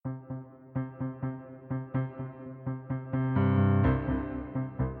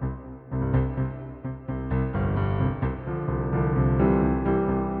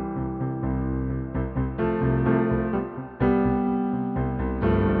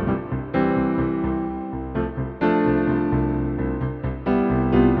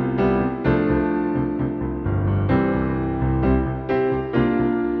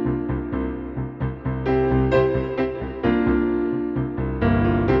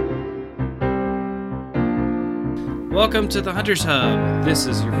Welcome to the Hunter's Hub. This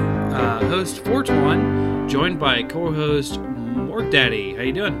is your host, Fortuan, joined by co-host Morg Daddy. How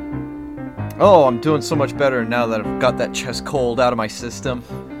you doing? Oh, I'm doing so much better now that I've got that chest cold out of my system.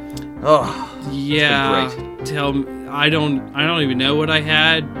 Oh, yeah. it's been great. Tell me, I don't even know what I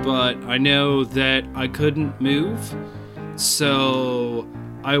had, but I know that I couldn't move. So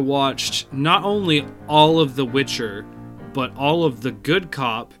I watched not only all of The Witcher, but all of The Good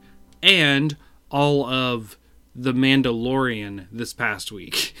Cop and all of The Mandalorian this past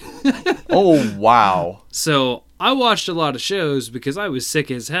week. Oh, wow. So I watched a lot of shows because I was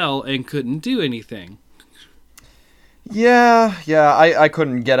sick as hell and couldn't do anything. Yeah, I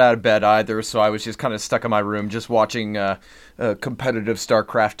couldn't get out of bed either, so I was just kind of stuck in my room just watching competitive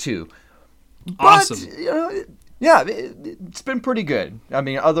StarCraft 2. Awesome. But, it's been pretty good. I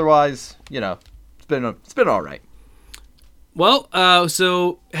mean, otherwise, it's been all right. Well,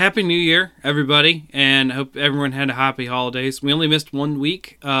 so Happy New Year, everybody, and I hope everyone had a happy holidays. We only missed 1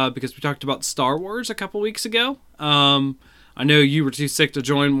 week because we talked about Star Wars a couple weeks ago. I know you were too sick to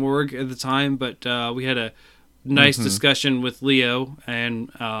join Morg at the time, but we had a nice discussion with Leo and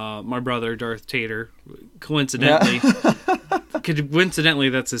my brother, Darth Tater. Coincidentally,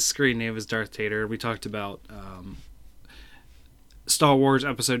 that's his screen name is Darth Tater. We talked about Star Wars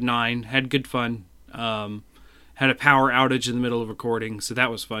Episode 9, had good fun. Had a power outage in the middle of recording, so that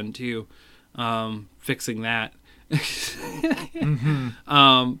was fun too, fixing that.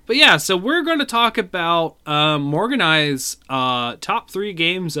 But yeah, so we're going to talk about Morg and I's top 3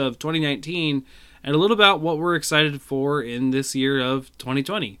 games of 2019 and a little about what we're excited for in this year of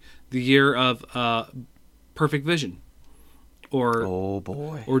 2020, the year of perfect vision, or oh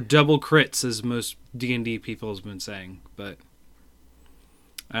boy, or double crits, as most D&D people have been saying. But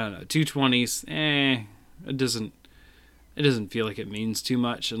I don't know, 220s, It doesn't feel like it means too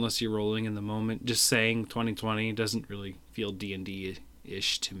much unless you're rolling in the moment. Just saying 2020 doesn't really feel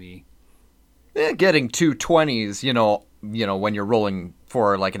D&D-ish to me. Getting 220s, when you're rolling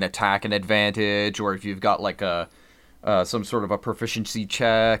for like an attack and advantage, or if you've got like some sort of a proficiency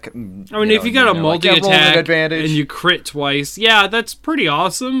check. I mean, if you got a multi-attack advantage and you crit twice, yeah, that's pretty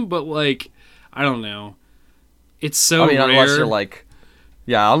awesome. But like, I don't know, it's so rare.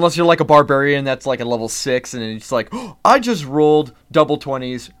 Unless you're like a barbarian that's like a level 6, and it's like, oh, I just rolled double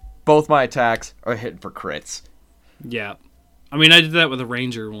 20s, both my attacks are hitting for crits. Yeah. I mean, I did that with a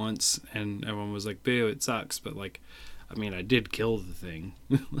ranger once, and everyone was like, boo, it sucks. But like, I mean, I did kill the thing.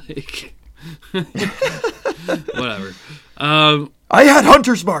 Like, whatever. I had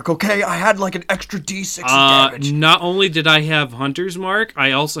Hunter's Mark, okay? I had like an extra D6 of damage. Not only did I have Hunter's Mark,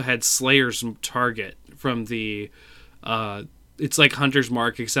 I also had Slayer's Target from the... it's like Hunter's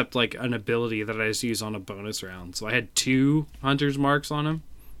Mark, except like an ability that I just use on a bonus round. So I had 2 Hunter's Marks on him.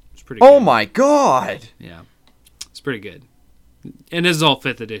 It's pretty good. Oh my god! Yeah. It's pretty good. And this is all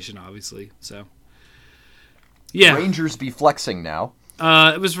 5th edition, obviously. So, yeah. Rangers be flexing now.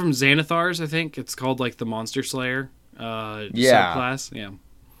 It was from Xanathar's, I think. It's called like the Monster Slayer subclass. Yeah.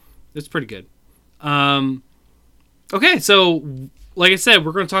 It's pretty good. Okay, so like I said,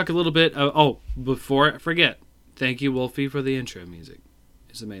 we're going to talk a little bit. Before I forget. Thank you, Wolfie, for the intro music.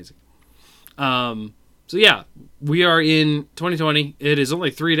 It's amazing. So yeah, we are in 2020. It is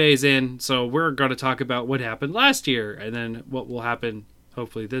only 3 days in, so we're going to talk about what happened last year and then what will happen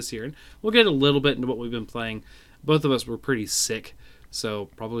hopefully this year. And we'll get a little bit into what we've been playing. Both of us were pretty sick, so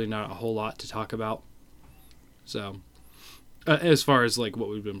probably not a whole lot to talk about. So, as far as like what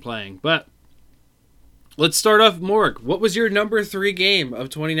we've been playing. But let's start off, Morg. What was your number 3 game of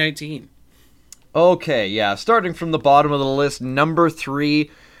 2019? Okay, yeah, starting from the bottom of the list, number 3.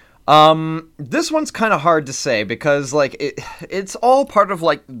 This one's kind of hard to say because like it's all part of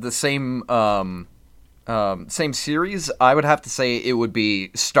like the same series. I would have to say it would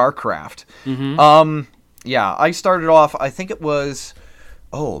be StarCraft. Yeah, I started off, I think it was,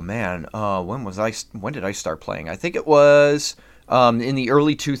 when did I start playing? I think it was in the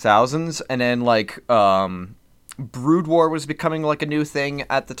early 2000s, and then like Brood War was becoming like a new thing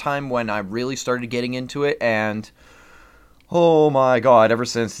at the time when I really started getting into it, and oh my god, ever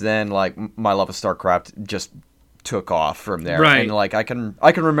since then, like my love of StarCraft just took off from there. Right. And like I can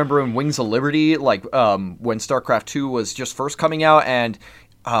remember in Wings of Liberty, like when StarCraft 2 was just first coming out, and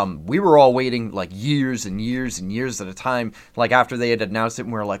we were all waiting like years and years and years at a time, like after they had announced it,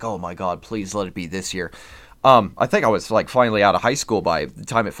 and we were like, oh my god, please let it be this year. I think I was like finally out of high school by the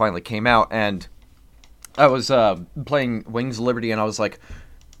time it finally came out, and I was playing Wings of Liberty, and I was like,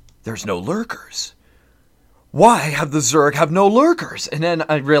 there's no lurkers. Why have the Zerg have no lurkers? And then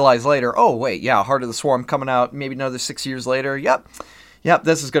I realized later, oh, wait, yeah, Heart of the Swarm coming out maybe another 6 years later. Yep,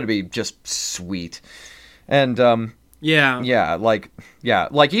 this is going to be just sweet. And Yeah. Like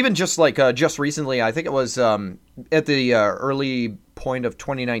even just just recently, I think it was at the early point of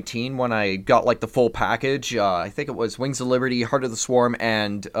 2019 when I got like the full package. I think it was Wings of Liberty, Heart of the Swarm,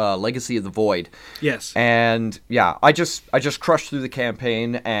 and Legacy of the Void. Yes. And yeah, I just crushed through the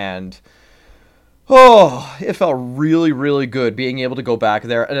campaign, and oh, it felt really, really good being able to go back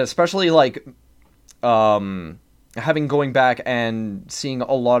there, and especially like having going back and seeing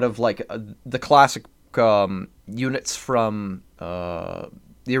a lot of like the classic units from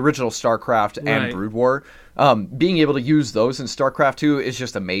the original StarCraft and Brood War. Being able to use those in StarCraft 2 is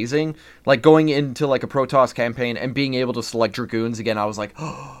just amazing. Like going into like a Protoss campaign and being able to select Dragoons again, I was like,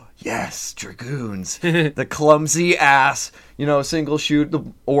 oh, yes, Dragoons. The clumsy ass, single shoot the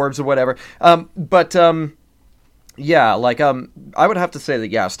orbs or whatever. Yeah, like I would have to say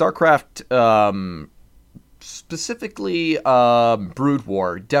that StarCraft specifically Brood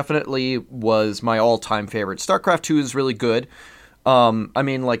War definitely was my all-time favorite. StarCraft 2 is really good. I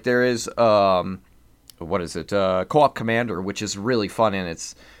mean, like there is what is it? Co-op Commander, which is really fun and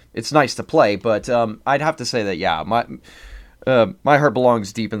it's nice to play. But I'd have to say that my heart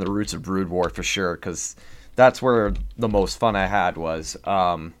belongs deep in the roots of Brood War for sure, because that's where the most fun I had was.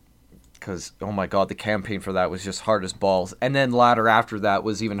 Because oh my god, the campaign for that was just hard as balls, and then ladder after that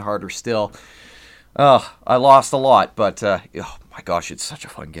was even harder still. I lost a lot, but oh my gosh, it's such a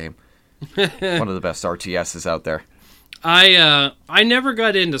fun game. One of the best RTSs out there. I never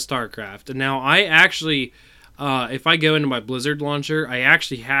got into StarCraft, and now I actually, if I go into my Blizzard launcher, I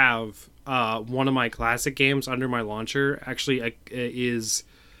actually have one of my classic games under my launcher. Actually, is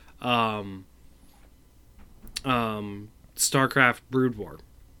StarCraft Brood War.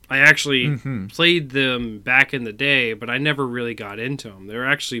 I actually played them back in the day, but I never really got into them. They were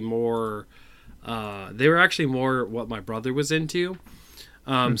actually more what my brother was into.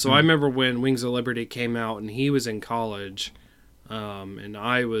 So I remember when Wings of Liberty came out and he was in college, and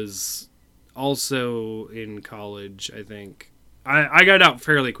I was also in college, I think. I got out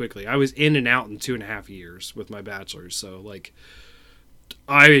fairly quickly. I was in and out in 2.5 years with my bachelor's. So, like,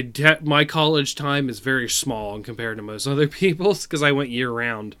 my college time is very small in compared to most other people's because I went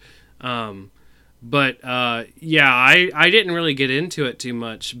year-round. I didn't really get into it too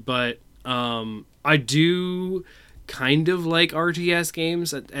much, but I do kind of like RTS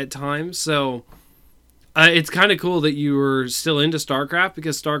games at times, so it's kind of cool that you were still into StarCraft,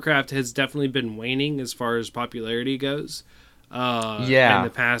 because StarCraft has definitely been waning as far as popularity goes in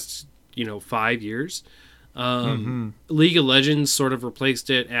the past 5 years. League of Legends sort of replaced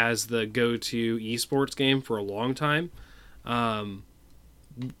it as the go-to esports game for a long time,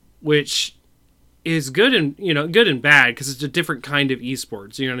 which is good and bad, because it's a different kind of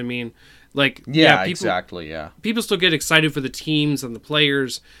esports, you know what I mean? Like, exactly. People still get excited for the teams and the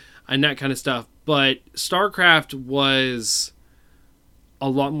players and that kind of stuff, but StarCraft was a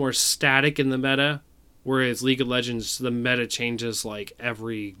lot more static in the meta, whereas League of Legends, the meta changes like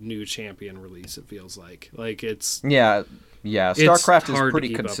every new champion release. It feels like it's StarCraft is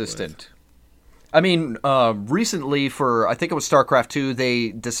pretty consistent. I mean, recently I think it was StarCraft 2,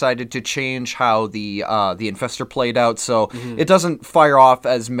 they decided to change how the Infestor played out, so it doesn't fire off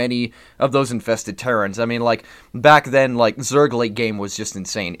as many of those infested Terrans. I mean, like, back then, like, Zerg late game was just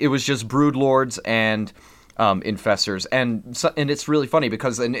insane. It was just Broodlords and Infestors, and it's really funny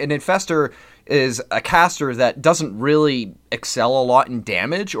because an Infestor is a caster that doesn't really excel a lot in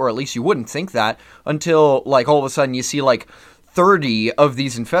damage, or at least you wouldn't think that, until, like, all of a sudden you see, like, 30 of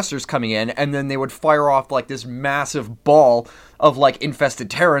these infestors coming in, and then they would fire off like this massive ball of like infested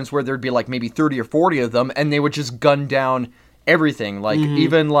Terrans, where there'd be like maybe 30 or 40 of them, and they would just gun down everything. Like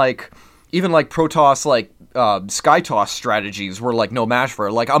even like Protoss like Skytoss strategies were like no match for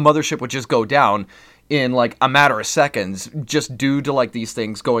it. Like a mothership would just go down in like a matter of seconds just due to like these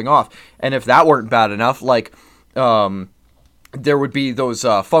things going off. And if that weren't bad enough, like there would be those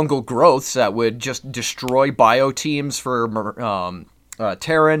fungal growths that would just destroy bio teams for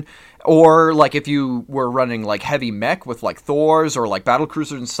Terran, or like if you were running like heavy mech with like Thors or like battle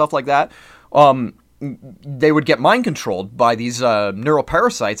cruisers and stuff like that, they would get mind controlled by these neural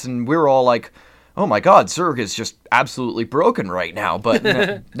parasites, and we were all like, "Oh my God, Zerg is just absolutely broken right now." But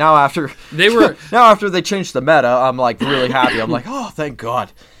now after they changed the meta, I'm like really happy. I'm like, "Oh, thank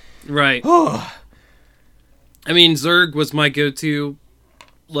God!" Right. I mean, Zerg was my go-to,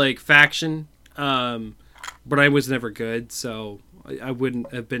 like, faction, but I was never good, so I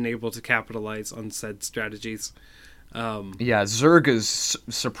wouldn't have been able to capitalize on said strategies. Zerg is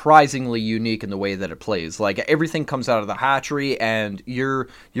surprisingly unique in the way that it plays. Like, everything comes out of the hatchery, and you're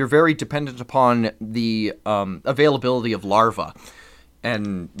very dependent upon the availability of larvae.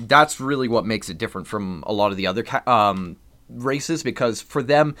 And that's really what makes it different from a lot of the other races, because for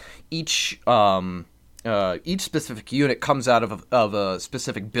them, each specific unit comes out of a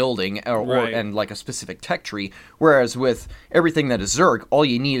specific building and like a specific tech tree, whereas with everything that is Zerg, all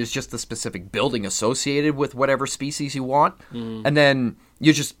you need is just the specific building associated with whatever species you want, and then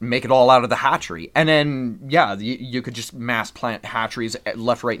you just make it all out of the hatchery. And then, you could just mass plant hatcheries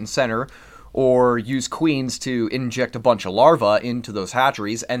left, right, and center, or use queens to inject a bunch of larvae into those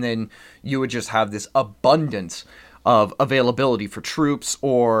hatcheries, and then you would just have this abundance of availability for troops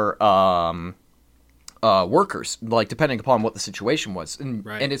or workers, like depending upon what the situation was. And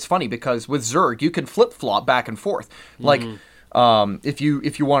it's funny because with Zerg, you can flip-flop back and forth. Like, if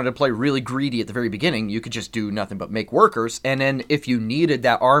you wanted to play really greedy at the very beginning, you could just do nothing but make workers, and then if you needed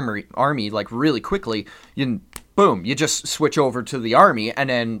that army like really quickly, you just switch over to the army, and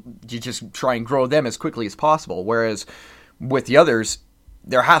then you just try and grow them as quickly as possible. Whereas with the others,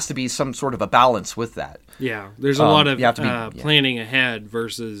 there has to be some sort of a balance with that. Yeah, there's a lot of planning ahead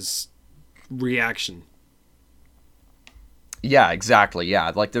versus reaction. Yeah, exactly.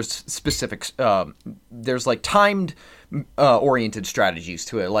 Yeah, like there's specific, there's like timed oriented strategies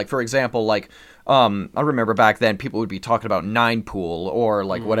to it. Like, for example, like I remember back then people would be talking about 9 pool or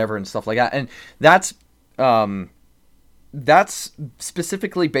like whatever and stuff like that, and that's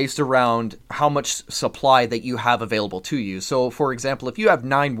specifically based around how much supply that you have available to you. So, for example, if you have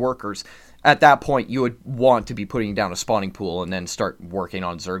 9 workers, at that point you would want to be putting down a spawning pool and then start working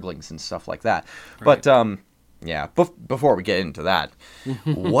on Zerglings and stuff like that. Right. But before we get into that,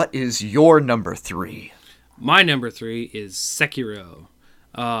 what is your number 3? My number 3 is Sekiro,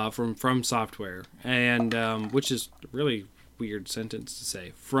 from Software, and which is a really weird sentence to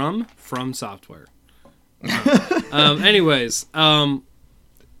say. From Software. Anyways, so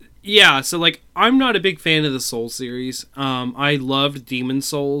like I'm not a big fan of the Souls series. I loved Demon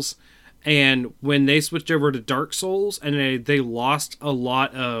Souls, and when they switched over to Dark Souls and they lost a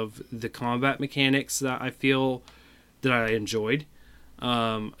lot of the combat mechanics that I feel that I enjoyed.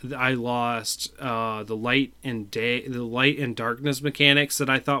 I lost the light and darkness mechanics that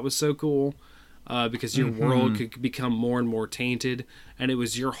I thought was so cool, because your world could become more and more tainted, and it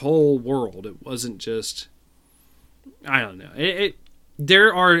was your whole world. It wasn't just, I don't know.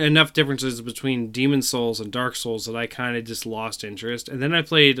 There are enough differences between Demon Souls and Dark Souls that I kind of just lost interest. And then I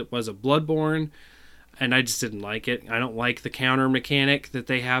played Bloodborne, and I just didn't like it. I don't like the counter mechanic that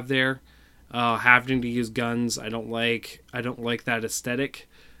they have there. Having to use guns, I don't like that aesthetic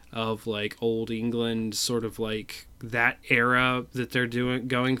of like old England, sort of like that era that they're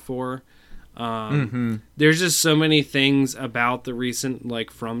going for. There's just so many things about the recent like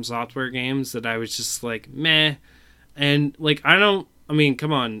From Software games that I was just like meh, and like I mean,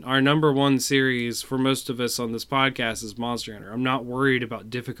 come on, our number 1 series for most of us on this podcast is Monster Hunter. I'm not worried about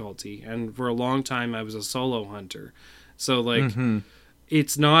difficulty, and for a long time I was a solo hunter, so like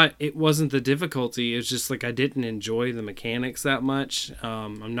it wasn't the difficulty, it's just like I didn't enjoy the mechanics that much.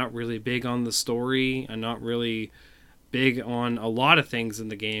 I'm not really big on the story. I'm not really big on a lot of things in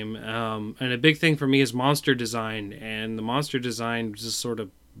the game, and a big thing for me is monster design, and the monster design just sort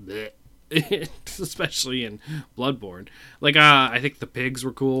of bleh. Especially in Bloodborne. Like, I think the pigs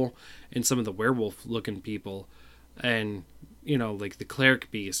were cool, and some of the werewolf looking people, and like the cleric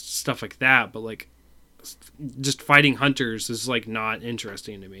beast, stuff like that. But like, just fighting hunters is like not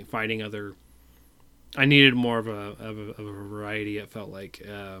interesting to me. Fighting I needed more of a variety, it felt like.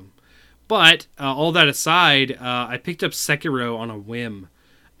 But all that aside, I picked up Sekiro on a whim,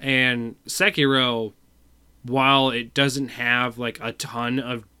 and Sekiro, while it doesn't have like a ton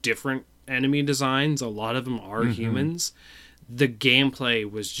of different enemy designs, a lot of them are humans, the gameplay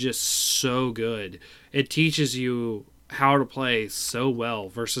was just so good. It teaches you how to play so well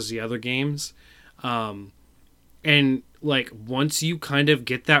versus the other games, and like once you kind of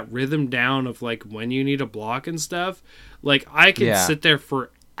get that rhythm down of like when you need a block and stuff, like I could sit there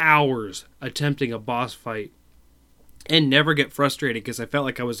for hours attempting a boss fight and never get frustrated because I felt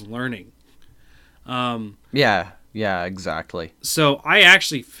like I was learning. Yeah, exactly. So I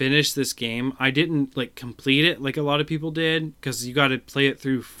actually finished this game. I didn't like complete it like a lot of people did, because you got to play it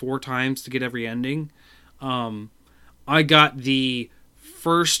through 4 times to get every ending. I got the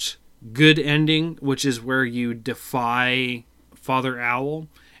first good ending, which is where you defy Father Owl,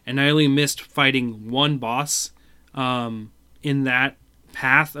 and I only missed fighting 1 boss in that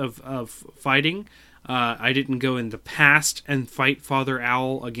path of fighting. I didn't go in the past and fight Father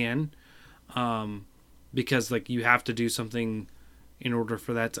Owl again. Because like you have to do something in order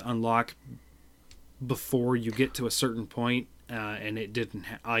for that to unlock before you get to a certain point, and it didn't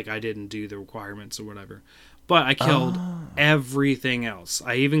I didn't do the requirements or whatever. but I killed everything else.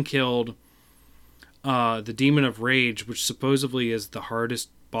 I even killed the Demon of Rage, which supposedly is the hardest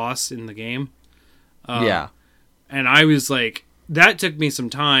boss in the game. Yeah. And I was like, that took me some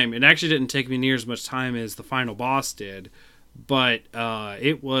time. It actually didn't take me near as much time as the final boss did, but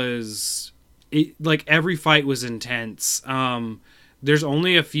like every fight was intense. There's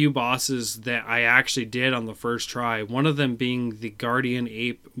only a few bosses that I actually did on the first try. One of them being the Guardian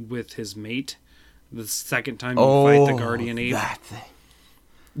Ape with his mate. The second time you fight the Guardian Ape. That thing.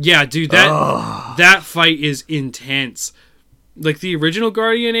 Yeah, dude, that fight is intense. Like the original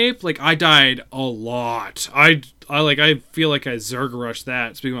Guardian Ape, like I died a lot. I feel like I Zerg rushed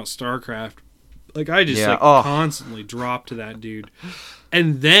that. Speaking about StarCraft, like I just constantly dropped to that dude.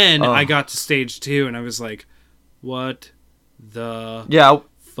 And then I got to stage 2 and I was like, what the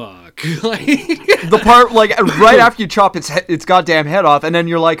fuck? The part like right after you chop its goddamn head off, and then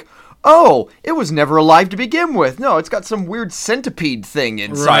you're like, oh, it was never alive to begin with. No, it's got some weird centipede thing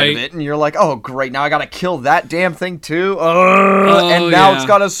inside of it, and you're like, oh great, now I gotta kill that damn thing too. And now it's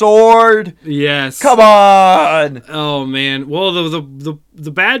got a sword. Yes. Come on. Oh man. Well,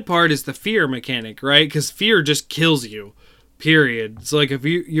 the bad part is the fear mechanic, right? Because fear just kills you. Period. So like if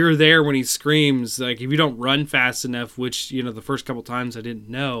you're there when he screams, like if you don't run fast enough, which the first couple times I didn't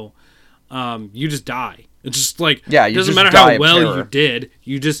know, you just die. It's just like it doesn't matter how well you did,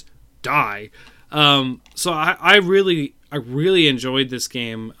 you just die. So I really enjoyed this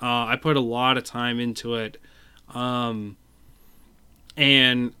game. I put a lot of time into it, and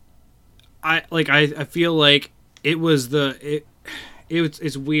I feel like it was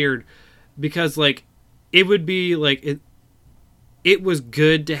it's weird because like it would be like it was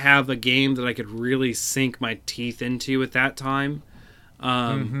good to have a game that I could really sink my teeth into at that time.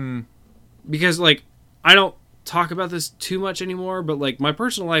 Because like I don't talk about this too much anymore, but like my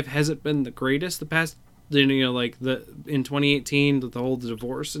personal life hasn't been the greatest the past, like in 2018 with the whole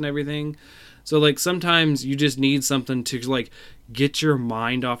divorce and everything. So like sometimes you just need something to like get your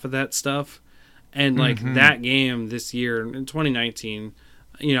mind off of that stuff. And like that game this year in 2019,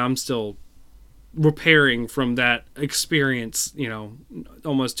 I'm still repairing from that experience,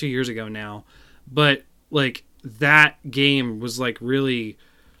 almost 2 years ago now. But like that game was like really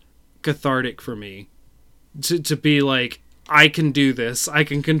cathartic for me to be like, I can do this. I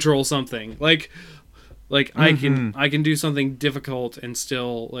can control something. Like I can do something difficult and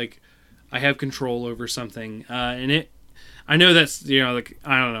still like I have control over something. And I know that's, like,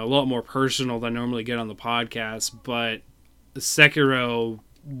 I don't know, a lot more personal than I normally get on the podcast, but Sekiro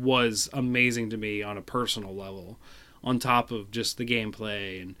was amazing to me on a personal level, on top of just the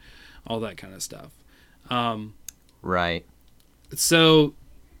gameplay and all that kind of stuff. Right. So,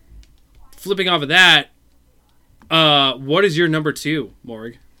 flipping off of that, what is your number 2,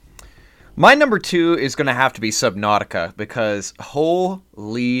 Morg? My number 2 is going to have to be Subnautica, because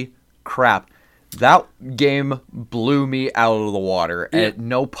holy crap, that game blew me out of the water, and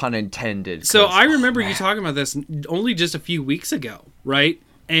no pun intended. So I remember you talking about this only just a few weeks ago, right?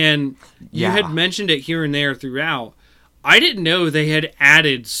 And you had mentioned it here and there throughout. I didn't know they had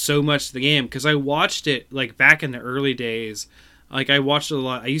added so much to the game, because I watched it like back in the early days. Like I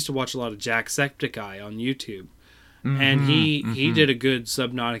used to watch a lot of Jacksepticeye on YouTube. And he did a good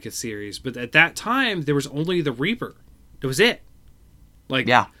Subnautica series, but at that time there was only the Reaper. That was it. Like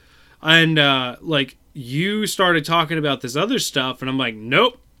and like you started talking about this other stuff, and I'm like,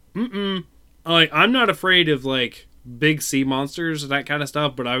 nope, like I'm not afraid of like big sea monsters and that kind of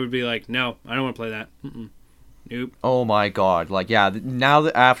stuff, but I would be like, no, I don't want to play that. Nope. Oh my god! Like now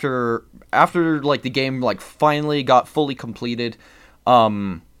that after like the game like finally got fully completed,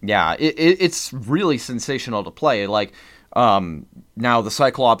 it's really sensational to play. Like, now the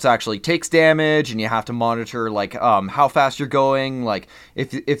Cyclops actually takes damage, and you have to monitor, like, how fast you're going. Like,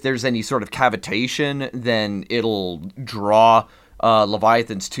 if there's any sort of cavitation, then it'll draw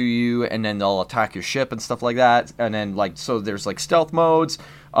Leviathans to you, and then they'll attack your ship and stuff like that. And then, like, so there's, like, stealth modes.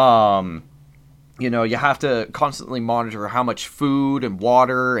 You have to constantly monitor how much food and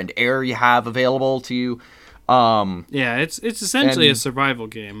water and air you have available to you. It's essentially a survival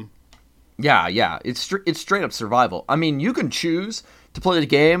game. Yeah, it's straight up survival. I mean, you can choose to play the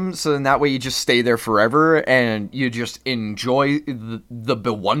game, so then that way you just stay there forever, and you just enjoy the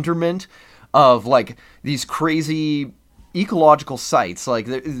bewilderment of, like, these crazy ecological sites. Like,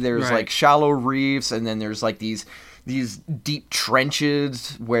 there's, like, shallow reefs, and then there's, like, these deep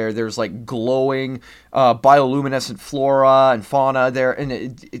trenches where there's like glowing bioluminescent flora and fauna there,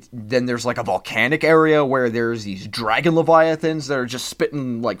 and then there's like a volcanic area where there's these dragon leviathans that are just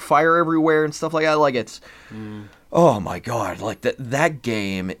spitting like fire everywhere and stuff like that. Like it's oh my god, like that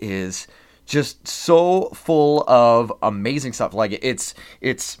game is just so full of amazing stuff. Like it's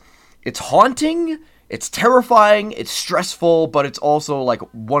haunting, it's terrifying, it's stressful, but it's also like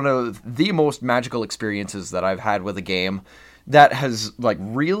one of the most magical experiences that I've had with a game that has like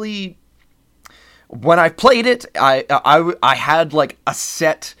really. When I played it, I had like a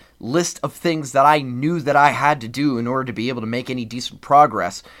set list of things that I knew that I had to do in order to be able to make any decent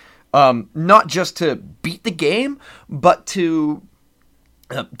progress. Not just to beat the game, but to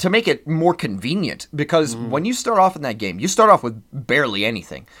make it more convenient. Because when you start off in that game, you start off with barely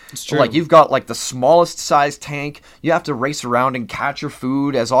anything. It's true. Like, you've got like the smallest size tank. You have to race around and catch your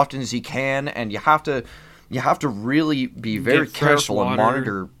food as often as you can, and you have to really be very careful and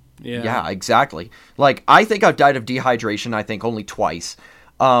monitor. Yeah, exactly. Like, I think I've died of dehydration, I think, only twice.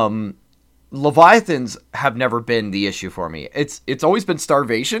 Leviathans have never been the issue for me. It's always been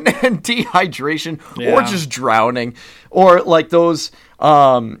starvation and dehydration, or just drowning, or like those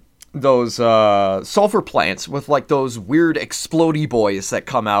sulfur plants with like those weird explodey boys that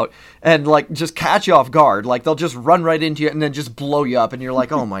come out and like just catch you off guard. Like, they'll just run right into you and then just blow you up, and you're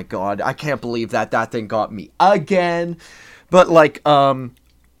like, oh my god, I can't believe that thing got me again. But like,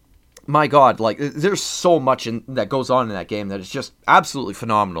 my god, like, there's so much that goes on in that game that is just absolutely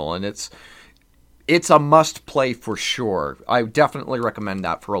phenomenal, and it's a must play for sure. I definitely recommend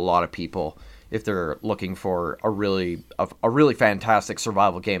that for a lot of people if they're looking for a really fantastic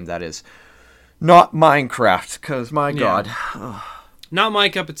survival game that is not Minecraft, because my god. Not my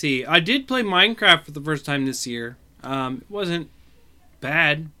cup of tea. I did play Minecraft for the first time this year. It wasn't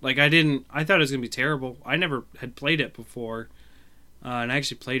bad. Like, I thought it was going to be terrible. I never had played it before. And I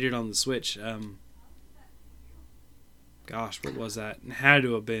actually played it on the Switch. Gosh, what was that? It had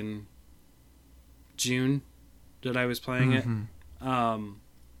to have been June that I was playing it.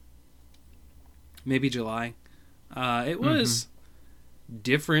 Maybe July. It was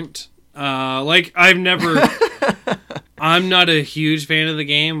different. Like, I'm not a huge fan of the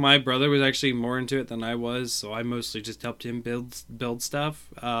game. My brother was actually more into it than I was, so I mostly just helped him build stuff.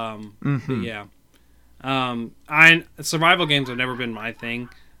 But yeah. Survival games have never been my thing.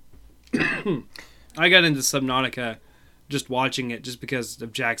 I got into Subnautica just watching it just because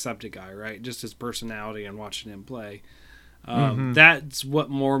of Jacksepticeye, right? Just his personality and watching him play. That's what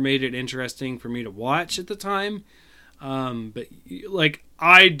more made it interesting for me to watch at the time. But like,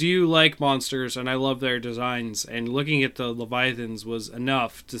 I do like monsters and I love their designs, and looking at the Leviathans was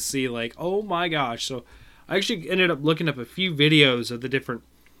enough to see like, oh my gosh. So I actually ended up looking up a few videos of the different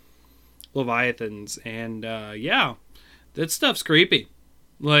Leviathans, and yeah, that stuff's creepy.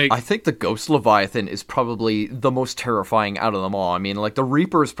 Like, I think the Ghost Leviathan is probably the most terrifying out of them all. I mean, like, the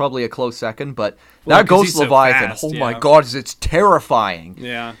Reaper is probably a close second, but that Ghost Leviathan, so fast, my god, it's terrifying.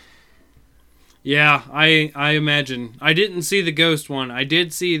 Yeah, I imagine. I didn't see the ghost one. I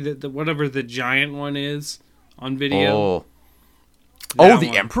did see the whatever the giant one is on video.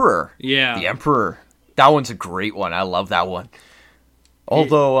 The Emperor. Yeah, the Emperor. That one's a great one. I love that one.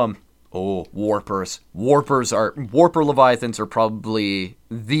 Although, Warper Leviathans are probably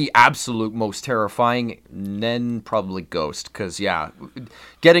the absolute most terrifying, and then probably Ghost, because yeah,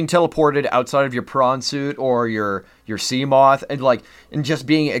 getting teleported outside of your prawn suit or your sea moth and just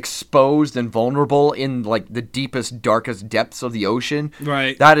being exposed and vulnerable in like the deepest, darkest depths of the ocean.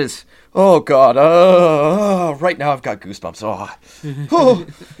 Right. That is, oh god, right now I've got goosebumps.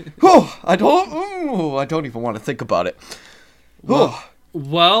 I don't even want to think about it. Well,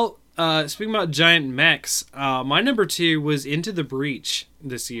 speaking about giant mechs, my number 2 was Into the Breach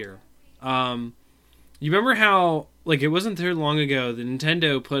this year. You remember how, like, it wasn't too long ago that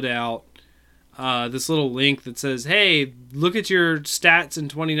Nintendo put out this little link that says, hey, look at your stats in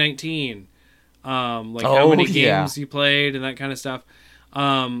 2019. How many games you played and that kind of stuff.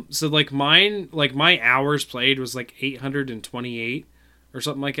 So, like, my hours played was, like, 828 or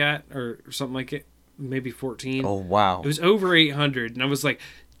something like that, or something like it. Maybe 14. Oh, wow. It was over 800, and I was like,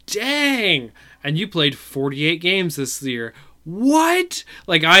 dang! And you played 48 games this year. What?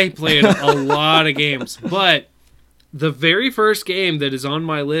 Like, I played a lot of games, but the very first game that is on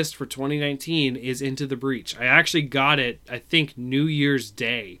my list for 2019 is Into the Breach. I actually got it, I think, New Year's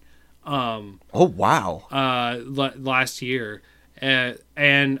Day. Oh, wow. Last year.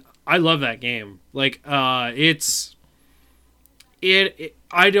 And I love that game. Like, I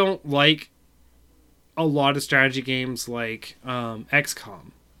don't like a lot of strategy games like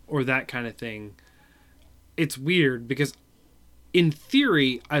XCOM or that kind of thing. It's weird because in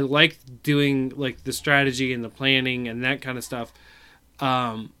theory I like doing like the strategy and the planning and that kind of stuff,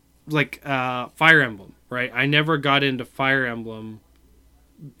 like Fire Emblem, right? I never got into Fire Emblem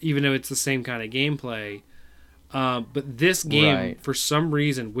even though it's the same kind of gameplay. But this game, for some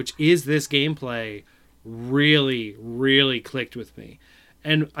reason, which is this gameplay, really, really clicked with me.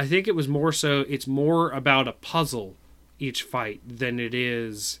 And I think it was more so, it's more about a puzzle each fight than it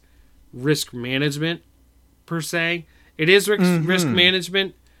is risk management, per se. It is risk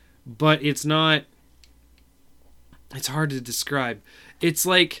management, but it's not... It's hard to describe. It's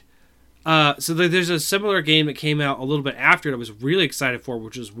like... so there's a similar game that came out a little bit after it I was really excited for,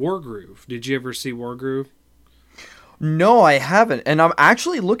 which is Wargroove. Did you ever see Wargroove? No, I haven't. And I'm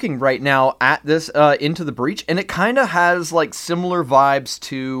actually looking right now at this Into the Breach, and it kind of has like similar vibes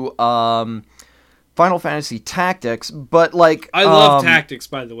to Final Fantasy Tactics, but like... I love Tactics,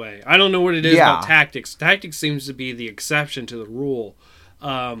 by the way. I don't know what it is about Tactics. Tactics seems to be the exception to the rule.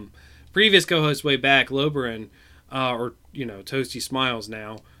 Previous co-host way back, Loberin, or, Toasty Smiles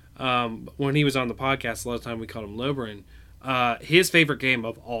now, when he was on the podcast, a lot of time we called him Loberin. His favorite game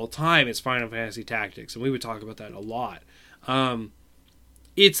of all time is Final Fantasy Tactics, and we would talk about that a lot.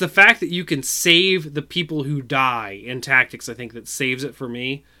 It's the fact that you can save the people who die in Tactics, I think, that saves it for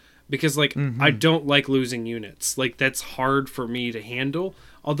me. Because, I don't like losing units. That's hard for me to handle.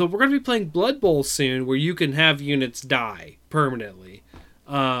 Although we're going to be playing Blood Bowl soon, where you can have units die permanently.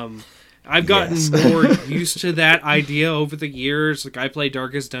 I've gotten more used to that idea over the years. I play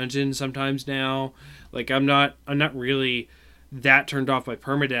Darkest Dungeon sometimes now. I'm not really that turned off by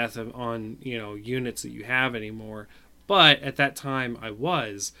permadeath on, units that you have anymore. But at that time I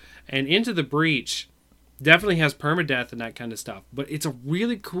was. And Into the Breach definitely has permadeath and that kind of stuff. But it's a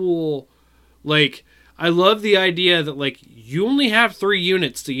really cool, I love the idea that you only have 3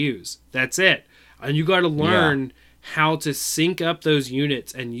 units to use. That's it. And you got to learn how to sync up those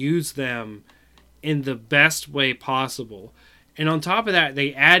units and use them in the best way possible. And on top of that,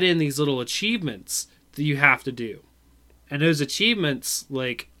 they add in these little achievements that you have to do. And those achievements,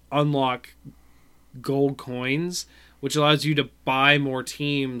 unlock gold coins, which allows you to buy more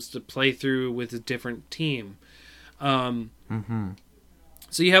teams to play through with a different team. So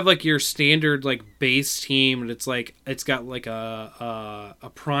you have, your standard, base team, and it's got, a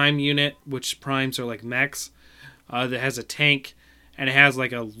prime unit, which primes are, mechs, that has a tank, and it has,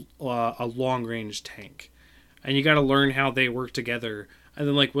 a long-range tank. And you got to learn how they work together. And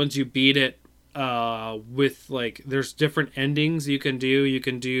then, once you beat it, with, there's different endings you can do. You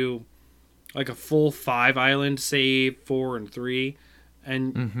can do, a full 5-island save, 4 and 3.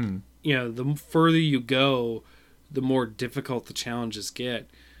 And, the further you go, the more difficult the challenges get.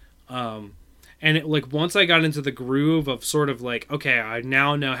 And it, once I got into the groove of sort of okay, I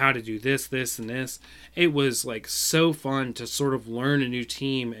now know how to do this, this, and this, it was so fun to sort of learn a new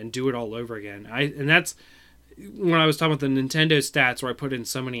team and do it all over again. And that's when I was talking about the Nintendo stats where I put in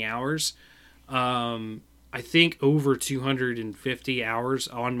so many hours. I think over 250 hours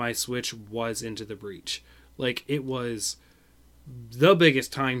on my Switch was Into the Breach. It was the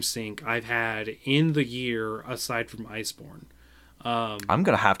biggest time sink I've had in the year aside from Iceborne. I'm going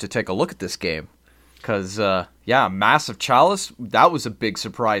to have to take a look at this game. Because, Massive Chalice, that was a big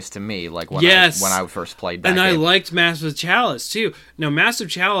surprise to me, when I first played that game. And I liked Massive Chalice, too. Now, Massive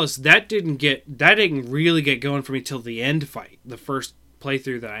Chalice, that didn't really get going for me till the end fight, the first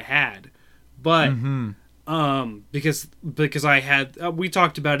playthrough that I had. But, because I had, we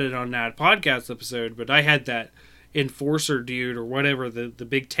talked about it on that podcast episode, but I had that enforcer dude or whatever, the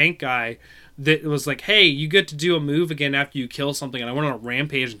big tank guy that was hey, you get to do a move again after you kill something, and I went on a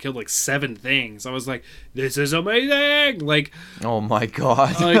rampage and killed 7 things. I was this is amazing. Oh my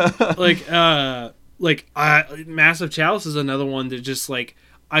god. Massive Chalice is another one that just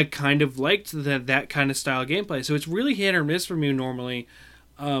I kind of liked that kind of style of gameplay. So it's really hit or miss for me normally.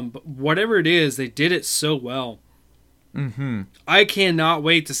 But whatever it is, they did it so well. I cannot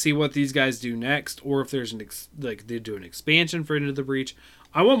wait to see what these guys do next, or if there's they do an expansion for Into the Breach.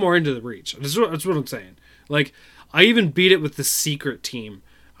 I want more Into the Breach. That's what I'm saying. I even beat it with the secret team.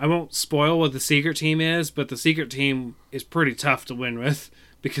 I won't spoil what the secret team is, but the secret team is pretty tough to win with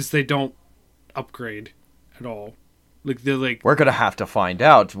because they don't upgrade at all. They're we're gonna have to find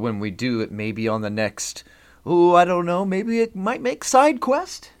out when we do it. Maybe on the next. Oh, I don't know. Maybe it might make side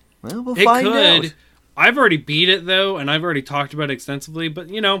quest. Well, we'll find out. I've already beat it, though, and I've already talked about it extensively, but,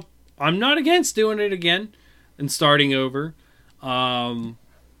 I'm not against doing it again and starting over. Getting,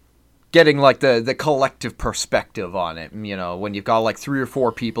 the collective perspective on it, when you've got, 3 or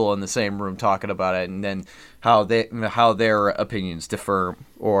 4 people in the same room talking about it, and then how their opinions differ,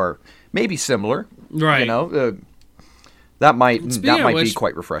 or maybe similar. Right. That might be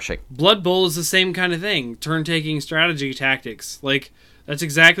quite refreshing. Blood Bowl is the same kind of thing. Turn-taking strategy tactics. That's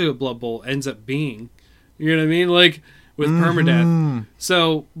exactly what Blood Bowl ends up being. You know what I mean? With permadeath.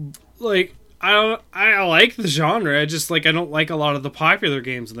 So, I like the genre. I just like I don't like a lot of the popular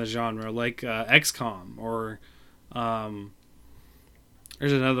games in the genre, like XCOM or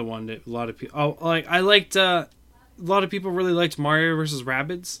there's another one that a lot of people. Oh, like I liked. A lot of people really liked Mario vs.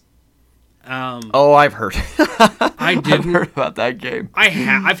 Rabbids. I've heard. I didn't. I've heard about that game.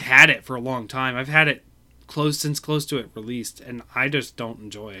 I've had it for a long time. I've had it close to it released, and I just don't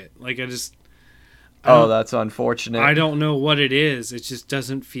enjoy it. Like That's unfortunate. I don't know what it is. It just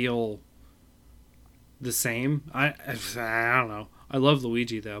doesn't feel the same. I don't know. I love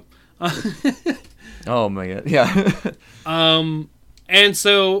Luigi though. Oh my god. Yeah. And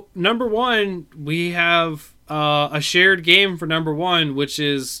so number one, we have a shared game for number one, which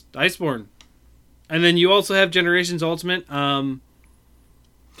is Iceborne. And then you also have Generations Ultimate.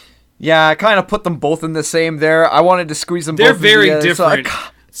 Yeah, I kind of put them both in the same there. I wanted to squeeze them both. They're very together, different.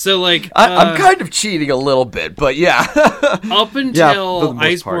 So I'm kind of cheating a little bit, but yeah. Up until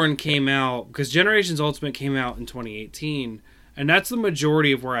Iceborne part. came out, because Generations Ultimate came out in 2018, and that's the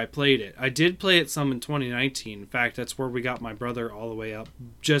majority of where I played it. I did play it some in 2019. In fact, that's where we got my brother all the way up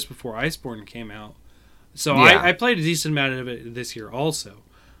just before Iceborne came out. So Yeah. I played a decent amount of it this year also.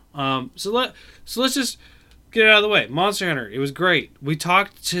 So let's just get it out of the way. Monster Hunter, it was great. We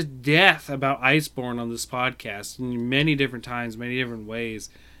talked to death about Iceborne on this podcast in many different times, many different ways.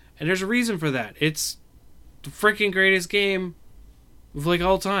 And there's a reason for that. It's the freaking greatest game of like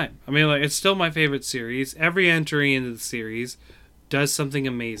all time. I mean, like it's still my favorite series. Every entry into the series does something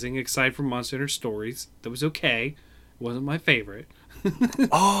amazing, aside from Monster Hunter Stories. That was okay. It wasn't my favorite.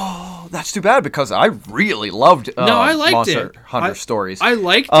 Oh, that's too bad because I really loved I liked Monster it. Hunter Stories. I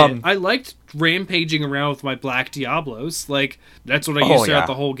liked it. I liked rampaging around with my black Diablos. Like that's what I used throughout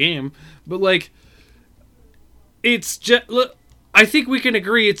the whole game. But like, it's just look. I think we can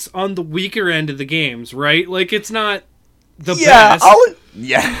agree it's on the weaker end of the games, right? Like it's not the best.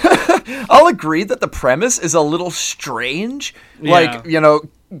 I'll agree that the premise is a little strange. Yeah. Like,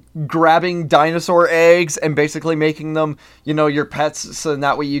 grabbing dinosaur eggs and basically making them, your pets, so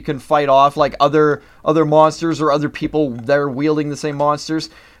that way you can fight off like other monsters or other people that are wielding the same monsters.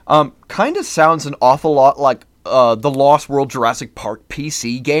 Kind of sounds an awful lot like the Lost World Jurassic Park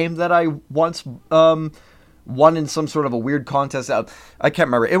PC game that I once won in some sort of a weird contest. I can't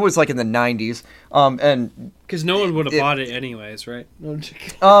remember. It was like in the 90s. And because no one would have bought it anyways, right?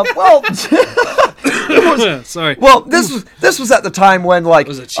 well, sorry. Well, this was at the time when like it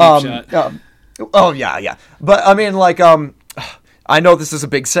was a cheap shot. Oh yeah. But I mean, like, I know this is a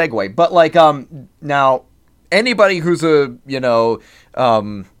big segue, but like, now anybody who's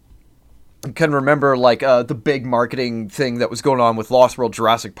can remember like the big marketing thing that was going on with Lost World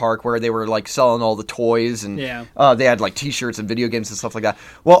Jurassic Park, where they were like selling all the toys and they had like T-shirts and video games and stuff like that.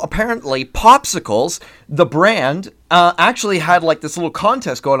 Well, apparently Popsicles, the brand, actually had like this little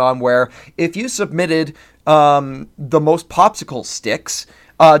contest going on where if you submitted the most popsicle sticks,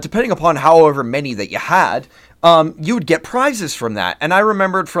 depending upon however many that you had, you would get prizes from that. And I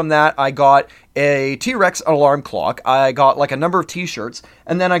remembered from that, I got a T-Rex alarm clock, I got like a number of T-shirts,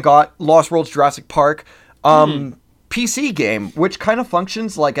 and then I got Lost World's Jurassic Park PC game, which kind of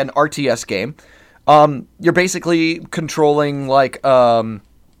functions like an RTS game. You're basically controlling like all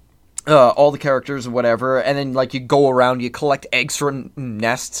the characters and whatever, and then like you go around, you collect eggs from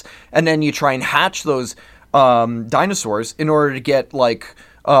nests, and then you try and hatch those dinosaurs in order to get like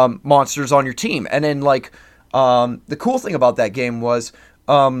monsters on your team. And then like the cool thing about that game was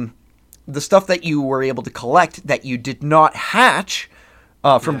the stuff that you were able to collect that you did not hatch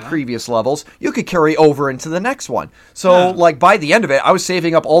from previous levels, you could carry over into the next one. So, like, by the end of it, I was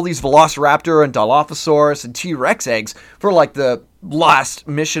saving up all these Velociraptor and Dilophosaurus and T-Rex eggs for, like, the last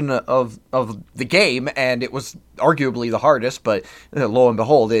mission of the game, and it was arguably the hardest, but lo and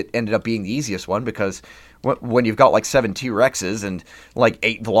behold, it ended up being the easiest one, because when you've got, like, 7 T-Rexes and, like,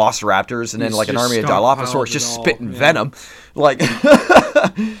 8 Velociraptors and then, like, an army of Dilophosaurus just spitting venom, like...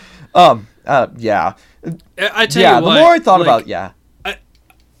 yeah. I tell you what, the more I thought about it,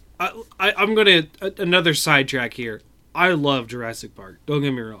 I'm gonna another sidetrack here. I love Jurassic Park. Don't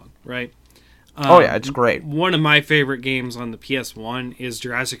get me wrong, right? It's great. One of my favorite games on the PS1 is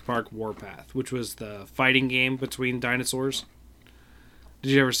Jurassic Park Warpath, which was the fighting game between dinosaurs.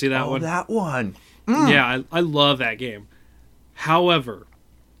 Did you ever see that one? Oh, that one. Yeah, I love that game. However,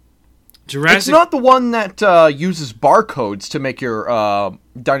 It's not the one that uses barcodes to make your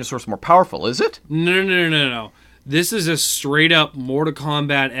dinosaurs more powerful, is it? No. This is a straight up Mortal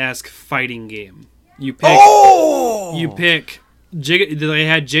Kombat-esque fighting game. You pick. They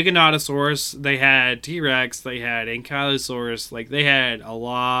had Giganotosaurus, they had T-Rex, they had Ankylosaurus. Like they had a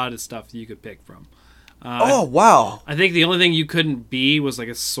lot of stuff that you could pick from. Oh, wow. I think the only thing you couldn't be was like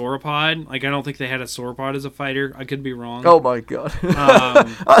a sauropod. Like, I don't think they had a sauropod as a fighter. I could be wrong. Oh my god.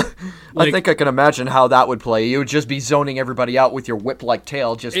 I think I can imagine how that would play. You would just be zoning everybody out with your whip-like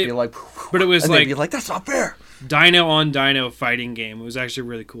tail, be like... But it was and like... they'd be like, that's not fair! Dino on dino fighting game. It was actually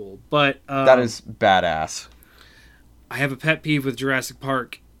really cool. But... that is badass. I have a pet peeve with Jurassic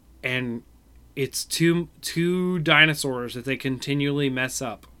Park, and it's two dinosaurs that they continually mess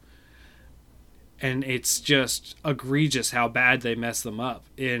up. And it's just egregious how bad they mess them up.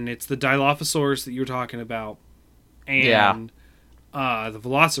 And it's the Dilophosaurus that you were talking about, and the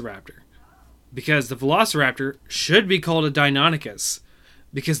Velociraptor. Because the Velociraptor should be called a Deinonychus,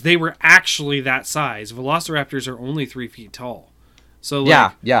 because they were actually that size. Velociraptors are only 3 feet tall. So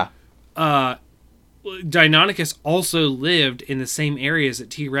Deinonychus also lived in the same areas that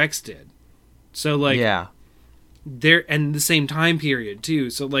T-Rex did. So they're in the same time period too,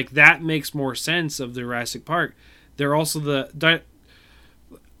 so like that makes more sense of the Jurassic Park. They're also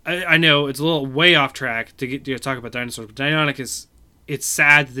I know it's a little way off track to talk about dinosaurs, but Deinonychus, it's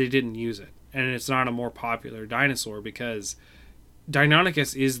sad that they didn't use it, and it's not a more popular dinosaur, because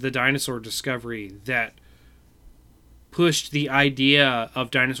Deinonychus is the dinosaur discovery that pushed the idea of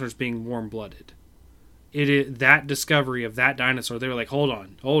dinosaurs being warm-blooded. It is that discovery of that dinosaur. They were like, hold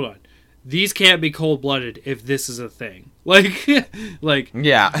on. These can't be cold-blooded if this is a thing. Because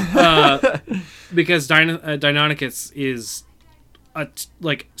Deinonychus is a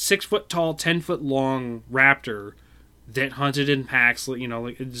 6 foot tall, 10 foot long raptor that hunted in packs.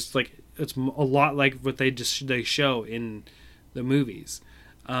 It's a lot like what they show in the movies.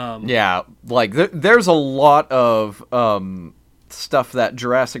 There's a lot of stuff that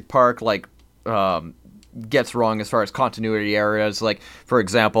Jurassic Park gets wrong as far as continuity errors. Like, for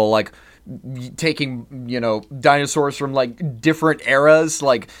example, taking dinosaurs from different eras,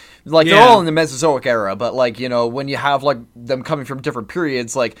 they're all in the Mesozoic era, but when you have them coming from different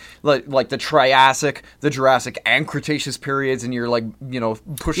periods, like the Triassic, the Jurassic, and Cretaceous periods, and you're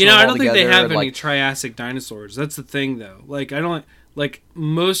pushing them all I don't think together, they have any Triassic dinosaurs. That's the thing, though. I don't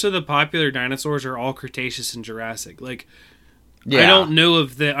most of the popular dinosaurs are all Cretaceous and Jurassic. I don't know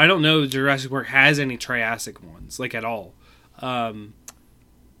if Jurassic Park has any Triassic ones at all.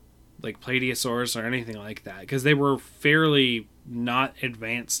 Like Plateosaurus or anything like that, because they were fairly not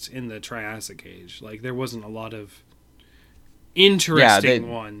advanced in the Triassic age. There wasn't a lot of interesting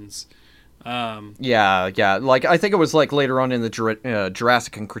ones. I think it was later on in the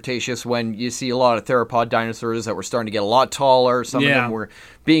Jurassic and Cretaceous when you see a lot of theropod dinosaurs that were starting to get a lot taller. Some of them were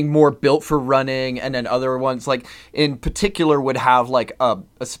being more built for running, and then other ones, in particular, would have a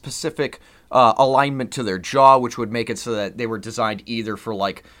specific alignment to their jaw, which would make it so that they were designed either for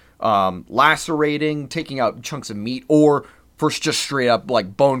lacerating, taking out chunks of meat, or for just straight up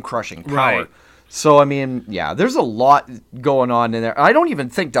bone crushing power. Right. So there's a lot going on in there. I don't even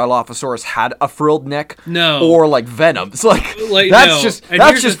think Dilophosaurus had a frilled neck, or venom. It's that's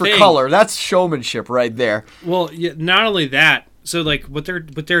just for color. That's showmanship right there. Well, not only that. So what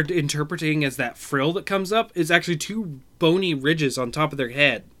they're interpreting as that frill that comes up is actually two bony ridges on top of their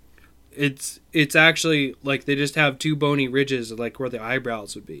head. It's actually they just have two bony ridges where the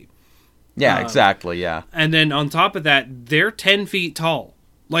eyebrows would be. Yeah, exactly. Yeah. And then on top of that, they're 10 feet tall.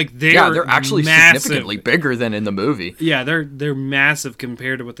 They're actually massive. Significantly bigger than in the movie. Yeah, they're massive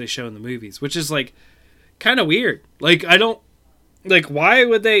compared to what they show in the movies, which is kind of weird. I don't why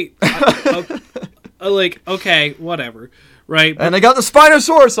would they okay, whatever. Right. And they got the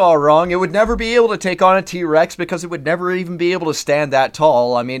Spinosaurus all wrong. It would never be able to take on a T-Rex because it would never even be able to stand that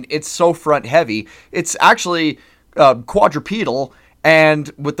tall. I mean, it's so front heavy. It's actually quadrupedal,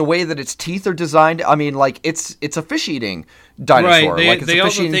 and with the way that its teeth are designed, I mean, it's a fish-eating dinosaur. Right. It's a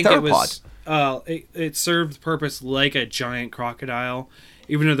fish-eating theropod. It served the purpose like a giant crocodile,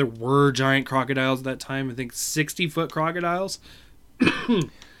 even though there were giant crocodiles at that time. I think 60-foot crocodiles.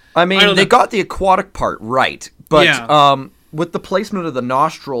 I mean, they got the aquatic part right, but with the placement of the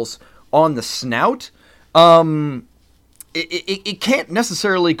nostrils on the snout, it can't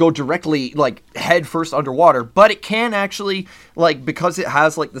necessarily go directly head first underwater, but it can actually because it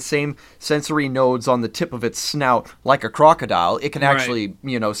has the same sensory nodes on the tip of its snout like a crocodile. It can actually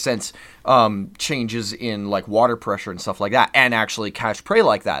sense changes in water pressure and stuff like that, and actually catch prey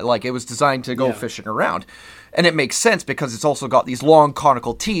like that. It was designed to go fishing around. And it makes sense because it's also got these long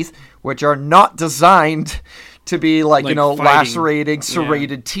conical teeth, which are not designed to be lacerating,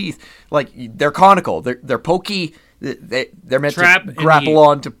 serrated teeth. They're conical. They're pokey. They're meant to grapple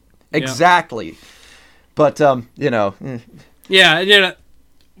onto. Exactly. But huge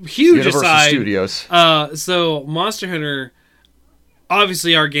Universal aside. Studios. So Monster Hunter,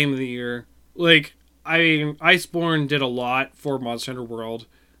 obviously our game of the year. I mean, Iceborne did a lot for Monster Hunter World.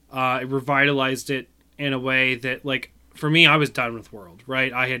 It revitalized it in a way that, like, for me, I was done with World,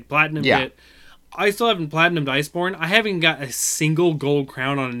 right? I had platinumed it. I still haven't platinumed Iceborne. I haven't got a single gold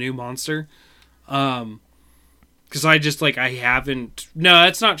crown on a new monster. Because I just, like, I haven't... No,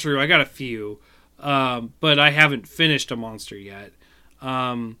 that's not true. I got a few. But I haven't finished a monster yet.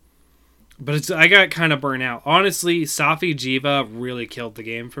 But I got kind of burnt out. Honestly, Safi Jiva really killed the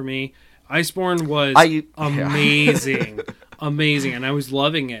game for me. Iceborne was amazing. Amazing, and I was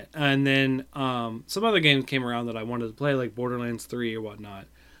loving it. And then some other games came around that I wanted to play, like Borderlands 3 or whatnot.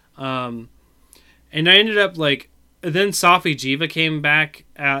 And I ended up, like... Then Safi Jiva came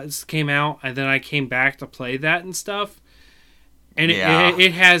out, and then I came back to play that and stuff. And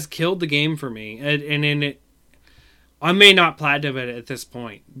it has killed the game for me. I may not platinum it at this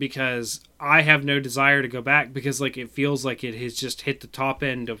point because I have no desire to go back because, like, it feels like it has just hit the top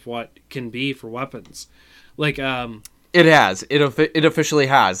end of what can be for weapons. Like, it has. It officially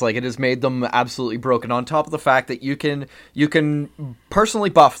has. Like, it has made them absolutely broken. On top of the fact that you can personally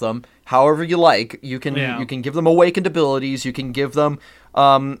buff them however you like. You can give them awakened abilities. You can give them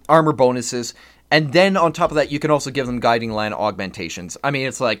armor bonuses, and then on top of that, you can also give them guiding land augmentations. I mean,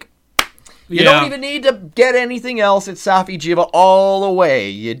 it's like you don't even need to get anything else. It's Safi Jiva all the way.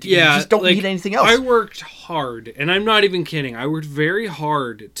 You just don't need anything else. I worked hard, and I'm not even kidding. I worked very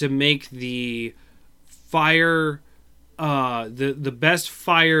hard to make the fire. The best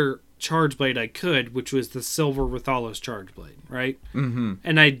fire charge blade I could, which was the Silver Rathalos charge blade, right? Mm-hmm.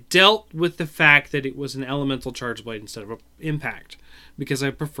 And I dealt with the fact that it was an elemental charge blade instead of an impact, because I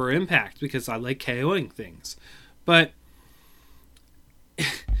prefer impact, because I like KOing things. But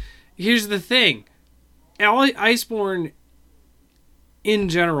here's the thing. Iceborne, in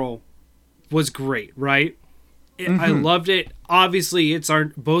general, was great, right? I loved it. Obviously, it's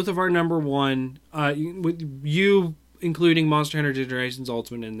both of our number one. You including Monster Hunter Generations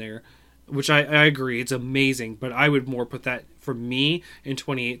Ultimate in there, which I agree, it's amazing, but I would more put that, for me, in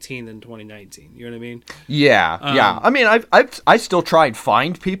 2018 than 2019. You know what I mean? Yeah. I mean, I still try and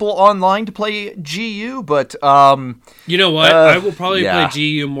find people online to play GU, but you know what? I will probably play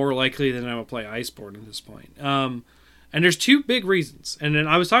GU more likely than I will play Iceborne at this point. And there's two big reasons. And then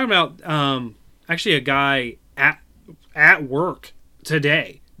I was talking about actually a guy at work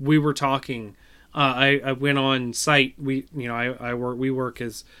today. We were talking. I went on site. We work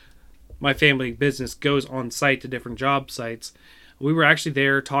as my family business goes on site to different job sites. We were actually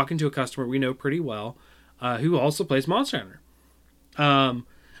there talking to a customer we know pretty well, who also plays Monster Hunter.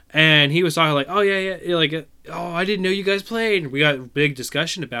 And he was talking like, oh yeah, like, oh, I didn't know you guys played. And we got a big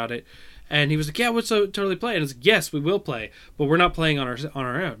discussion about it. And he was like, yeah, we'll totally play. And I was like, yes, we will play, but we're not playing on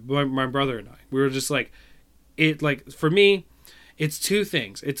our own. My brother and I, we were just like, for me. It's two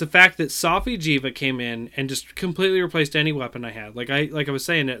things. It's the fact that Safi Jiva came in and just completely replaced any weapon I had. Like I was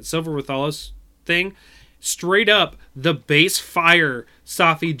saying, that Silver Rathalos thing, straight up, the base fire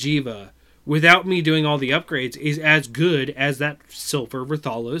Safi Jiva, without me doing all the upgrades, is as good as that Silver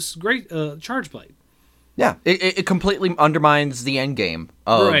Rathalos great charge blade. Yeah, it completely undermines the end game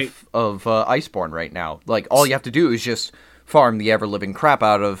of Iceborne right now. Like, all you have to do is just farm the ever-living crap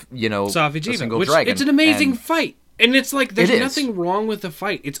out of, Safi Jiva, a single dragon. It's an amazing fight. And it's like, there's nothing wrong with the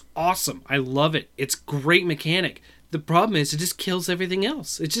fight. It's awesome. I love it. It's great mechanic. The problem is, it just kills everything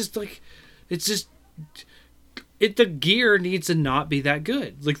else. It's just like, the gear needs to not be that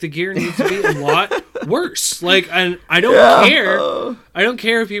good. Like, the gear needs to be a lot worse. Like, and I don't care. I don't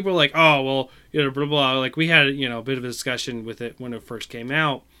care if people are like, oh, well, blah, blah, blah. Like, we had, a bit of a discussion with it when it first came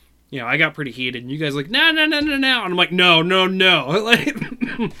out. I got pretty heated, and you guys were like, no. And I'm like, no. Like,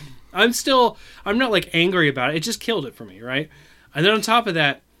 I'm not like angry about it. It just killed it for me, right? And then on top of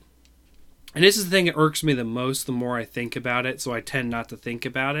that, and this is the thing that irks me the most the more I think about it, so I tend not to think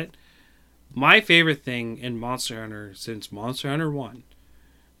about it. My favorite thing in Monster Hunter since Monster Hunter 1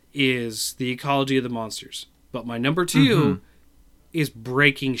 is the ecology of the monsters. But my number 2 is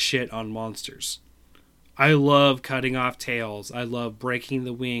breaking shit on monsters. I love cutting off tails. I love breaking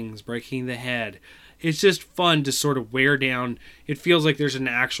the wings, breaking the head. It's just fun to sort of wear down. It feels like there's an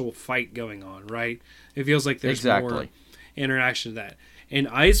actual fight going on, right? It feels like there's more interaction to that. And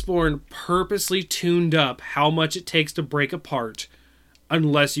Iceborne purposely tuned up how much it takes to break apart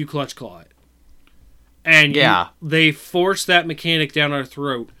unless you clutch claw it. And they forced that mechanic down our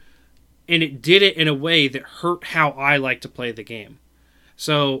throat. And it did it in a way that hurt how I like to play the game.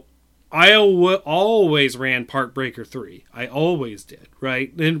 So I always ran Part Breaker 3. I always did,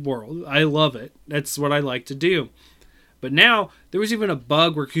 right? In World. I love it. That's what I like to do. But now, there was even a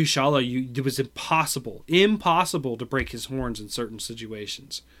bug where Kushala, it was impossible to break his horns in certain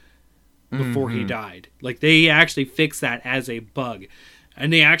situations. before he died. Like, they actually fixed that as a bug.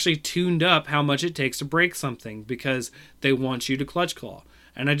 And they actually tuned up how much it takes to break something because they want you to clutch claw.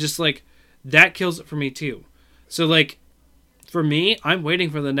 And I just, like, that kills it for me too. So, like, for me, I'm waiting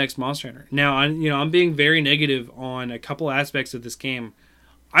for the next Monster Hunter. Now, I'm being very negative on a couple aspects of this game.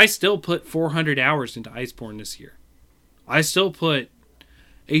 I still put 400 hours into Iceborne this year. I still put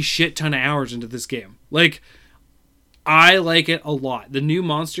a shit ton of hours into this game. Like, I like it a lot. The new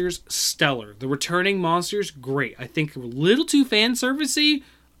monsters, stellar. The returning monsters, great. I think a little too fan servicey.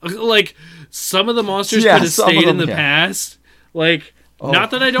 Like, some of the monsters could have stayed in the past. Like,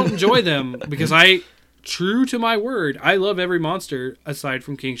 not that I don't enjoy them, because true to my word, I love every monster aside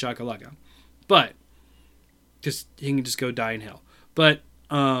from King Shakalaka. But, he can just go die in hell. But,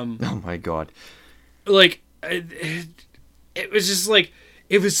 oh my god. Like, it was just like,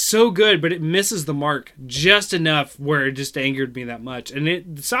 it was so good, but it misses the mark just enough where it just angered me that much. And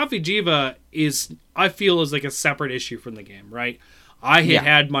Safi Jiva is, I feel, is like a separate issue from the game, right? I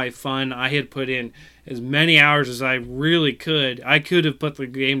had my fun. I had put in as many hours as I really could. I could have put the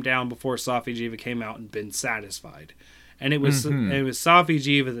game down before Safi Jiva came out and been satisfied. And it was Safi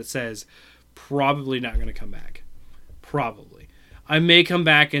Jiva that says, probably not going to come back. Probably. I may come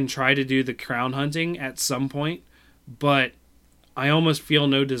back and try to do the crown hunting at some point, but I almost feel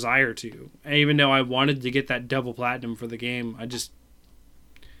no desire to. Even though I wanted to get that double platinum for the game, I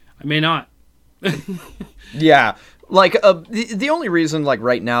may not. Yeah. Like, the only reason, like,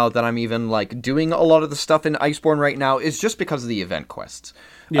 right now that I'm even, like, doing a lot of the stuff in Iceborne right now is just because of the event quests.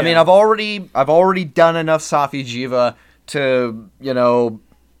 Yeah. I mean, I've already done enough Safi Jiva to,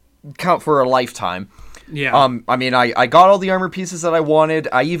 count for a lifetime. Yeah. I mean, I got all the armor pieces that I wanted.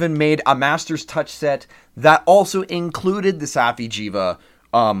 I even made a Master's Touch set that also included the Safi Jiva,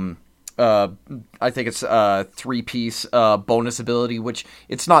 I think it's a 3-piece bonus ability, which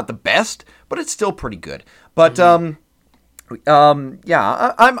it's not the best, but it's still pretty good. But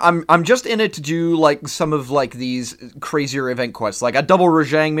yeah, I'm just in it to do like some of like these crazier event quests, like a double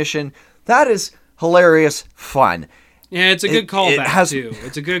Rajang mission. That is hilarious fun. Yeah, it's a good callback too.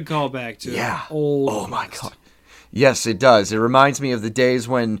 It's a good callback to old. Oh my god. Yes, it does. It reminds me of the days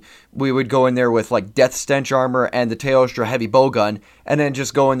when we would go in there with, like, Death Stench armor and the Teostra heavy bowgun, and then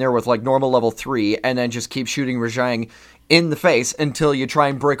just go in there with, like, normal level 3, and then just keep shooting Rajang in the face until you try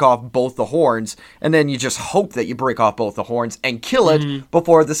and break off both the horns, and then you just hope that you break off both the horns and kill it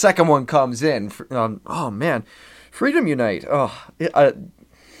before the second one comes in. Oh, man. Freedom Unite. It's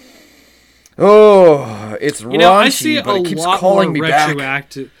raunchy, but it keeps calling me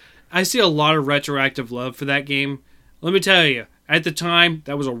back. I see a lot of retroactive love for that game. Let me tell you, at the time,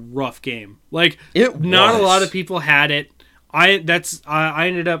 that was a rough game. Like, not a lot of people had it. I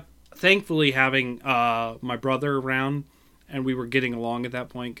ended up, thankfully, having my brother around, and we were getting along at that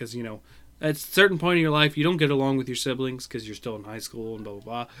point, because, at a certain point in your life, you don't get along with your siblings, because you're still in high school, and blah, blah,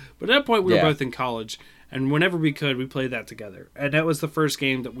 blah. But at that point, we were both in college, and whenever we could, we played that together. And that was the first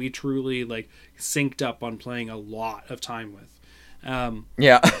game that we truly, like, synced up on playing a lot of time with.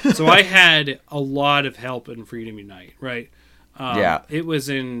 So I had a lot of help in Freedom Unite, right? It was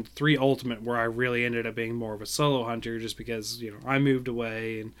in 3 Ultimate where I really ended up being more of a solo hunter, just because I moved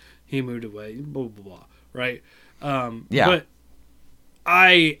away and he moved away, blah blah blah, right? But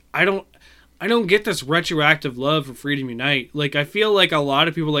I don't get this retroactive love for Freedom Unite. Like, I feel like a lot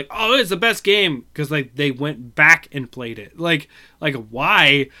of people are like, oh, it's the best game, because like they went back and played it. Like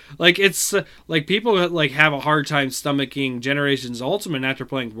why? Like, it's like people like have a hard time stomaching Generations Ultimate after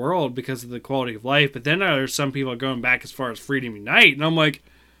playing World because of the quality of life. But then there's some people going back as far as Freedom Unite, and I'm like,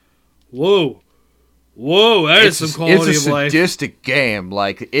 whoa, that is some quality of life. It's a sadistic game.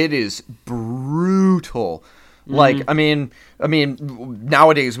 Like, it is brutal. Like, I mean,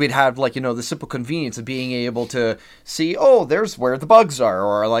 nowadays we'd have, like, the simple convenience of being able to see, oh, there's where the bugs are,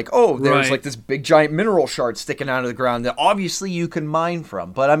 or like, oh, there's like this big giant mineral shard sticking out of the ground that obviously you can mine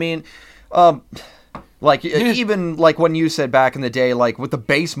from. But I mean, even like when you said back in the day, like with the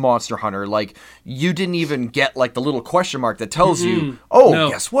base Monster Hunter, like you didn't even get like the little question mark that tells you,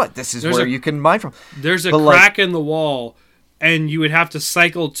 guess what? This is where you can mine from. There's a crack in the wall. And you would have to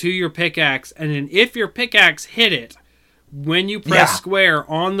cycle to your pickaxe, and then if your pickaxe hit it, when you press square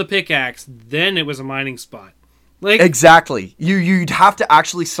on the pickaxe, then it was a mining spot. Like, exactly. You'd have to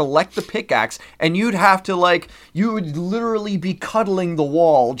actually select the pickaxe, and you'd have to, like, you would literally be cuddling the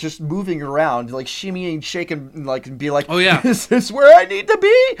wall, just moving around, like shimmying, shaking, like, and be like, oh yeah, is this where I need to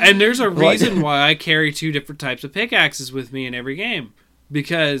be? And there's a reason why I carry 2 different types of pickaxes with me in every game.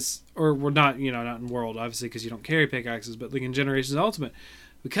 Because, or we're not, not in World, obviously, because you don't carry pickaxes, but like in Generations Ultimate.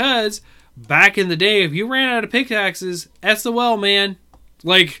 Because back in the day, if you ran out of pickaxes, SOL, man.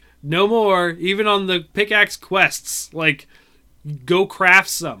 Like, No more. Even on the pickaxe quests, like, go craft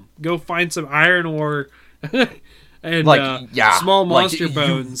some. Go find some iron ore and small monster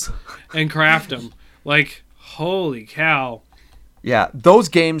bones and craft them. Like, holy cow. Yeah, those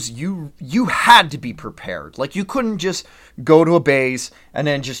games, you had to be prepared. Like, you couldn't just go to a base and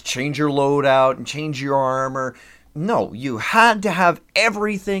then just change your loadout and change your armor. No, you had to have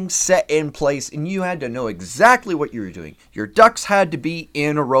everything set in place, and you had to know exactly what you were doing. Your ducks had to be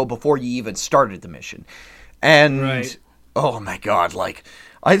in a row before you even started the mission. And, oh my god, like,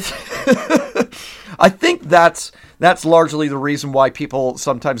 I think that's largely the reason why people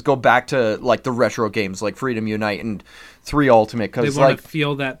sometimes go back to, like, the retro games like Freedom Unite and 3 Ultimate, because, they want to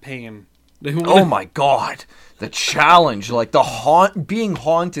feel that pain. Oh my god, the challenge, like being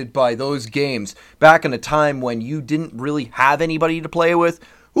haunted by those games back in a time when you didn't really have anybody to play with.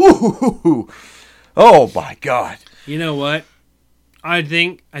 Ooh, oh my god. You know what? I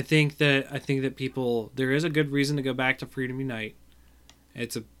think that people, there is a good reason to go back to Freedom Unite.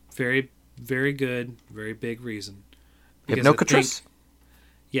 It's a very, very good, very big reason. Hypnocatris?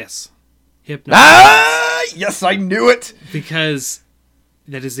 Yes. Hypnocatris. Yes, I knew it! Because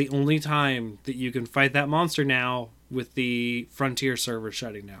that is the only time that you can fight that monster now with the Frontier server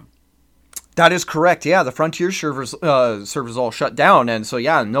shutting down. That is correct, yeah. The Frontier servers all shut down, and so,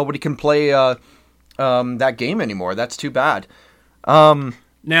 yeah, nobody can play that game anymore. That's too bad.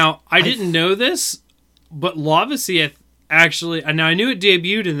 Now, I didn't know this, but Lavasieth actually... Now, I knew it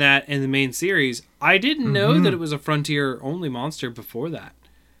debuted in the main series. I didn't know that it was a Frontier-only monster before that.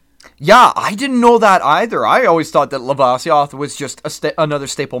 Yeah, I didn't know that either. I always thought that Lavasieth was just another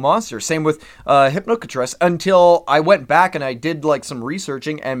staple monster. Same with Hypnocatris, until I went back and I did like some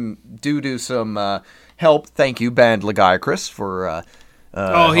researching, and due to some help, thank you, Band Lagiacrus, for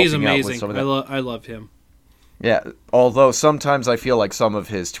he's amazing. I love him. Yeah, although sometimes I feel like some of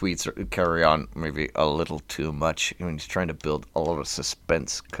his tweets carry on maybe a little too much when he's trying to build a lot of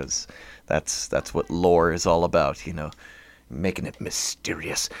suspense, because that's what lore is all about, you know. Making it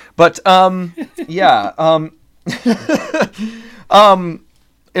mysterious. But, yeah.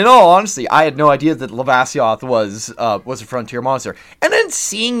 In all honesty, I had no idea that Lavasieth was a Frontier monster. And then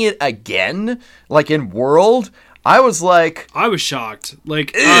seeing it again, like in World, I was like... I was shocked.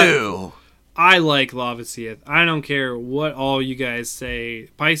 Like, ew! I like Lavasieth. I don't care what all you guys say.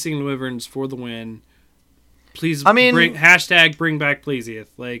 Pising Wyverns for the win. Please, bring back Pleasieth.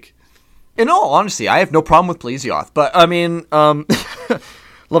 Like... In all honesty, I have no problem with Plesioth, but I mean,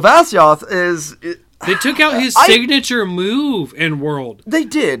 Lavasieth is... They took out his signature move in World. They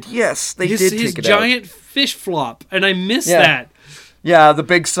did, yes. They did take it out. His giant fish flop, and I miss that. Yeah, the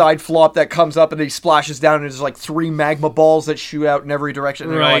big side flop that comes up and he splashes down and there's like 3 magma balls that shoot out in every direction.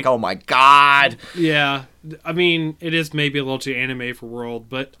 And you're like, oh my god. Yeah, I mean, it is maybe a little too anime for World,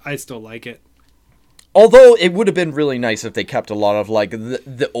 but I still like it. Although it would have been really nice if they kept a lot of like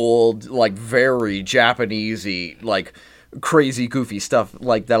the old, like very Japanese-y, like crazy goofy stuff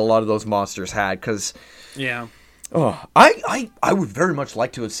like that a lot of those monsters had, because I would very much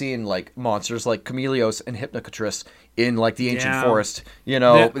like to have seen like monsters like Chameleos and Hypnocatris in like the ancient forest, you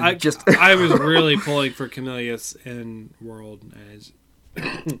know. I was really pulling for Chameleos in World.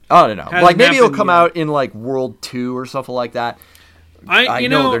 I don't know, like maybe it'll come out in like World 2 or something like that. I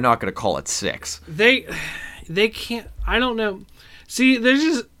know they're not going to call it 6. They can't. I don't know. See, there's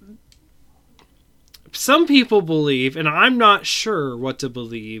just some people believe, and I'm not sure what to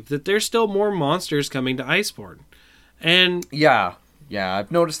believe, that there's still more monsters coming to Iceborne. And yeah,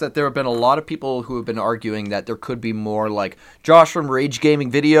 I've noticed that there have been a lot of people who have been arguing that there could be more, like Josh from Rage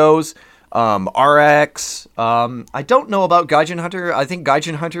Gaming Videos, RX. I don't know about Gaijin Hunter. I think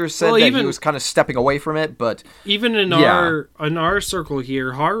Gaijin Hunter said that he was kind of stepping away from it, but even in our circle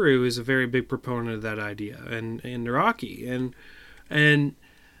here, Haru is a very big proponent of that idea, and Naraki, and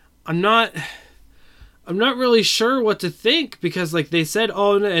I'm not really sure what to think, because like they said,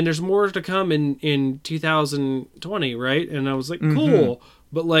 and there's more to come in 2020, right? And I was like, cool.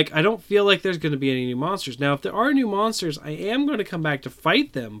 But, like, I don't feel like there's going to be any new monsters. Now, if there are new monsters, I am going to come back to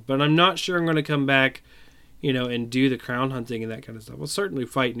fight them. But I'm not sure I'm going to come back, you know, and do the crown hunting and that kind of stuff. We'll certainly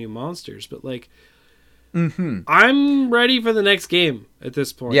fight new monsters. But, like, I'm ready for the next game at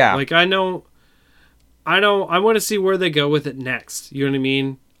this point. Yeah. Like, I want to see where they go with it next. You know what I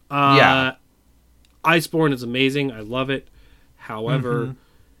mean? Yeah. Iceborne is amazing. I love it. However...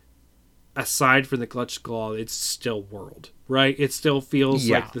 aside from the Clutch Claw, it's still World, right? It still feels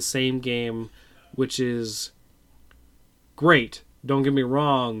like the same game, which is great. Don't get me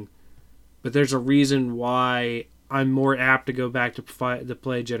wrong, but there's a reason why I'm more apt to go back to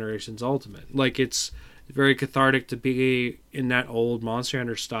play Generations Ultimate. Like, it's very cathartic to be in that old Monster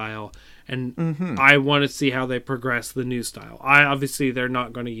Hunter style. And I want to see how they progress the new style. Obviously, they're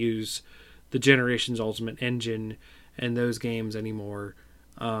not going to use the Generations Ultimate engine and those games anymore.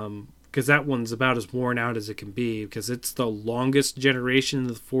 Because that one's about as worn out as it can be. Because it's the longest generation of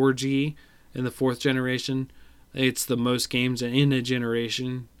the 4G in the 4th generation. It's the most games in a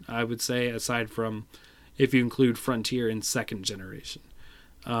generation, I would say, aside from if you include Frontier in 2nd generation.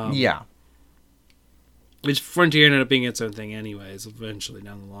 Yeah. Which Frontier ended up being its own thing anyways, eventually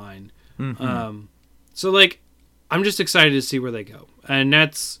down the line. So, like, I'm just excited to see where they go. And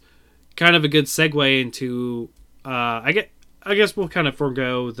that's kind of a good segue into... I guess we'll kind of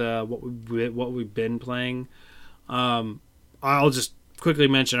forego what we've been playing. I'll just quickly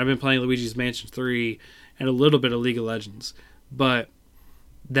mention, I've been playing Luigi's Mansion 3 and a little bit of League of Legends. But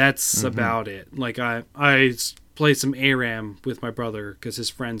that's about it. Like, I played some ARAM with my brother because his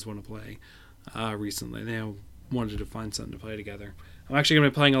friends want to play recently. They wanted to find something to play together. I'm actually going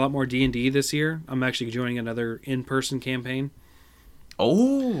to be playing a lot more D&D this year. I'm actually joining another in-person campaign.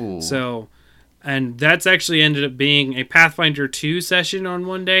 Oh. So, and that's actually ended up being a Pathfinder 2 session on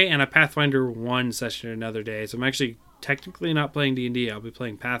one day and a Pathfinder 1 session another day. So I'm actually technically not playing D&D. I'll be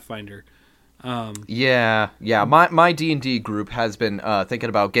playing Pathfinder. Yeah. My D&D group has been thinking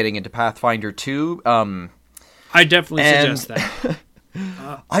about getting into Pathfinder 2. I definitely suggest that.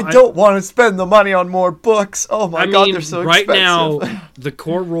 I don't want to spend the money on more books. Oh my God, they're so right expensive. now, the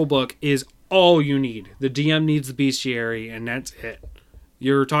core rulebook is all you need. The DM needs the bestiary, and that's it.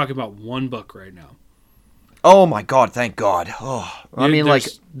 You're talking about one book right now. Oh my God, thank God. Oh,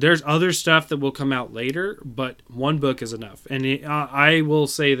 there's other stuff that will come out later, but one book is enough. And I will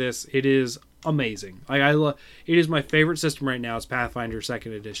say this, it is amazing. It is my favorite system right now is Pathfinder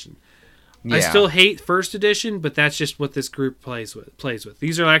 2nd edition. Yeah. I still hate 1st edition, but that's just what this group plays with.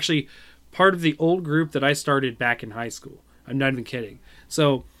 These are actually part of the old group that I started back in high school. I'm not even kidding.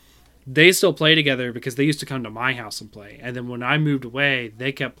 So they still play together because they used to come to my house and play. And then when I moved away,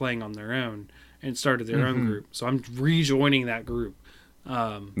 they kept playing on their own and started their own group. So I'm rejoining that group.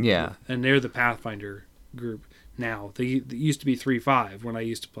 And they're the Pathfinder group now. They used to be 3-5 when I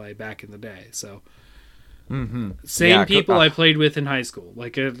used to play back in the day. So same people I played with in high school.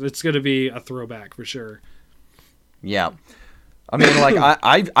 Like, it's going to be a throwback for sure. Yeah. I mean, like,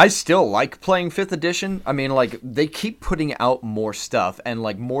 I still like playing 5th edition. I mean, like, they keep putting out more stuff, and,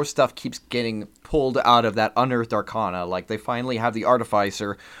 like, more stuff keeps getting pulled out of that Unearthed Arcana. Like, they finally have the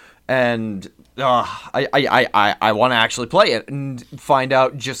Artificer, and I want to actually play it and find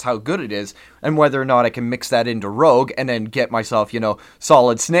out just how good it is, and whether or not I can mix that into Rogue and then get myself,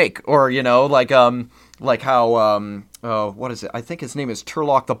 Solid Snake, or, like how, what is it? I think his name is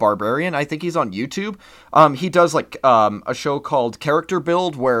Turlock the Barbarian. I think he's on YouTube. He does, like, a show called Character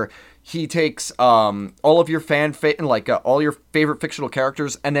Build, where he takes all of your all your favorite fictional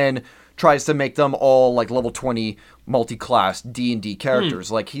characters and then tries to make them all, like, level 20 multi-class D&D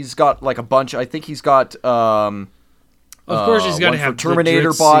characters. Like, he's got, like, a bunch. I think he's got, of course he's got to have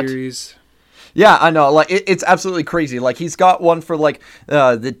Terminator the Bot series. Yeah, I know. Like, it's absolutely crazy. Like, he's got one for, like,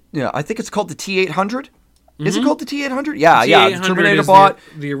 I think it's called the T-800. Is it called the T-800? Yeah, T-800 the Terminator Bot.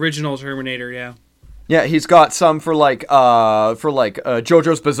 The original Terminator, yeah. Yeah, he's got some for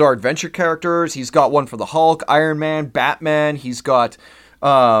JoJo's Bizarre Adventure characters. He's got one for the Hulk, Iron Man, Batman. He's got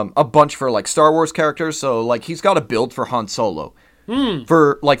a bunch for, like, Star Wars characters. So, like, he's got a build for Han Solo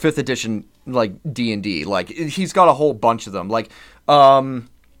for, like, 5th edition, like, D&D. Like, he's got a whole bunch of them. Like,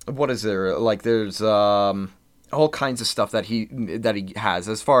 what is there? Like, there's all kinds of stuff that he has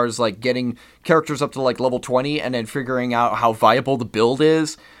as far as, like, getting characters up to, like, level 20 and then figuring out how viable the build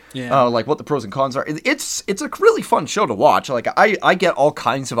is. Yeah. Like, what the pros and cons are. It's a really fun show to watch. Like, I get all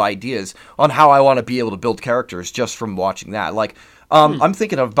kinds of ideas on how I want to be able to build characters just from watching that. Like, I'm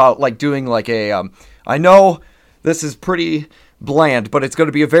thinking about, like, doing, like, I know this is pretty bland, but it's going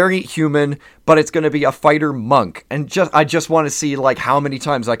to be a very human, but it's going to be a fighter monk. And I just want to see, like, how many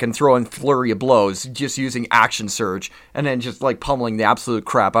times I can throw in flurry of blows just using action surge and then just, like, pummeling the absolute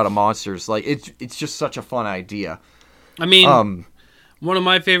crap out of monsters. Like, it's just such a fun idea. I mean, one of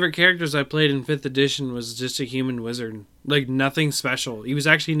my favorite characters I played in 5th edition was just a human wizard. Like, nothing special. He was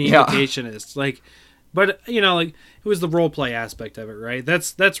actually an evocationist. Like, but, like, it was the roleplay aspect of it, right?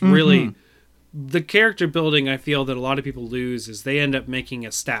 That's really the character building. I feel that a lot of people lose is they end up making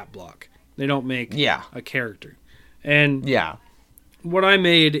a stat block. They don't make a character. And what I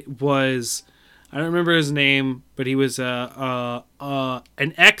made was, I don't remember his name, but he was an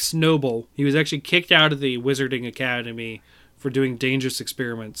ex-noble. He was actually kicked out of the Wizarding Academy for doing dangerous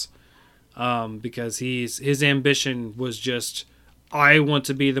experiments because his ambition was just I want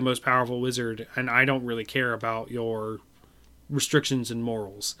to be the most powerful wizard, and I don't really care about your restrictions and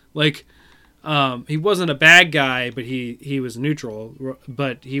morals. Like, he wasn't a bad guy, but he was neutral.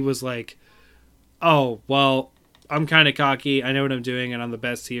 But he was like, oh, well, I'm kind of cocky. I know what I'm doing, and I'm the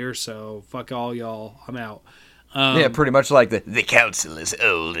best here, so fuck all y'all. I'm out. Yeah, pretty much like the council is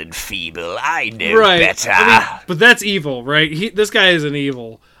old and feeble. I know Right. better. I mean, but that's evil, right? This guy isn't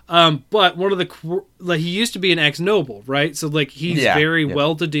evil. But one of the he used to be an ex-noble, right? So like he's very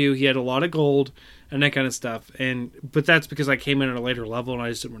well-to-do. He had a lot of gold and that kind of stuff. But that's because I came in at a later level and I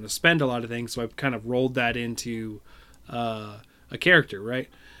just didn't want to spend a lot of things, so I kind of rolled that into a character, right?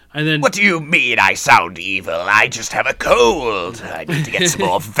 And then What do you mean I sound evil? I just have a cold. I need to get some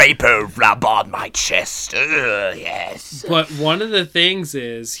more vapor rub on my chest. Yes. But one of the things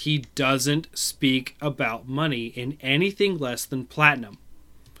is he doesn't speak about money in anything less than platinum.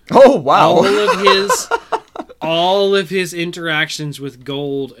 Oh wow! All of his interactions with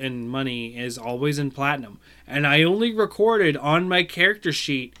gold and money is always in platinum, and I only recorded on my character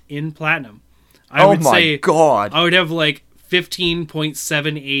sheet in platinum. I would say God! I would have like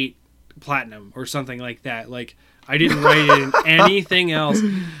 15.78 platinum or something like that. Like I didn't write it in anything else,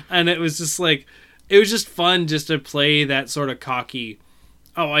 and it was just like it was just fun just to play that sort of cocky.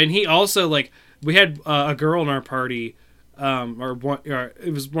 Oh, and he also like we had a girl in our party. Or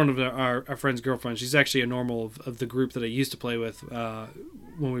it was one of our friend's girlfriends. She's actually a normal of the group that I used to play with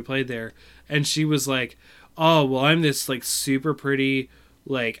when we played there. And she was like, "Oh, well, I'm this like super pretty,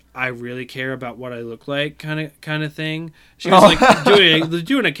 like I really care about what I look like kind of thing." She was like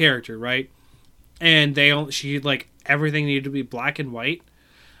doing a character, right? And she like everything needed to be black and white,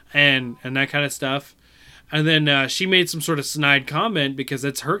 and that kind of stuff. And then she made some sort of snide comment because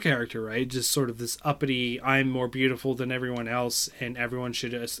that's her character, right? Just sort of this uppity, I'm more beautiful than everyone else, and everyone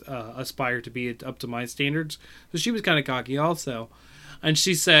should aspire to be up to my standards. So she was kind of cocky also. And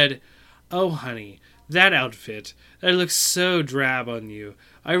she said, "Oh, honey, that outfit, that looks so drab on you.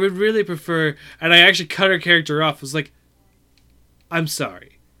 I would really prefer..." And I actually cut her character off. I was like, "I'm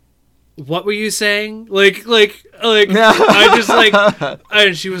sorry. What were you saying?" Like, I just like,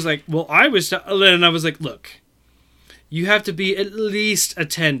 and she was like, "Well, I was," and I was like, "Look, you have to be at least a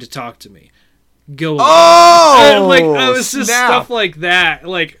 10 to talk to me. Go away." And like, I was just stuff like that.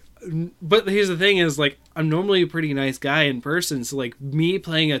 Like, but here's the thing is like, I'm normally a pretty nice guy in person. So like me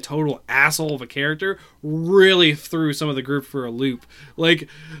playing a total asshole of a character really threw some of the group for a loop. Like,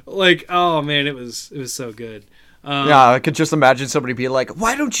 oh man, it was so good. Yeah, I could just imagine somebody being like,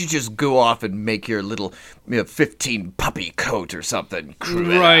 "Why don't you just go off and make your little 15 puppy coat or something?"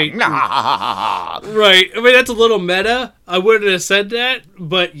 Right. Right. I mean, that's a little meta. I wouldn't have said that,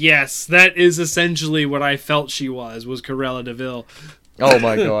 but yes, that is essentially what I felt she was Cruella de Vil. Oh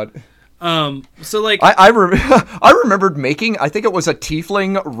my God. So like I remembered making, I think it was a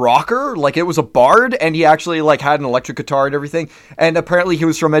tiefling rocker, like it was a bard, and he actually like had an electric guitar and everything, and apparently he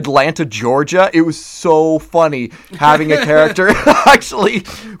was from Atlanta, Georgia. It was so funny having a character actually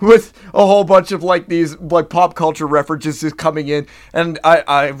with a whole bunch of like these like pop culture references just coming in, and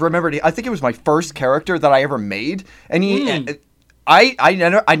I remembered, I think it was my first character that I ever made, and he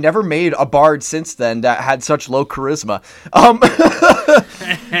I never made a bard since then that had such low charisma.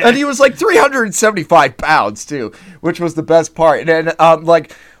 And he was like 375 pounds too, which was the best part. And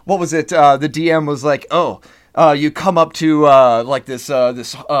like, what was it? The DM was like, "Oh, you come up to like this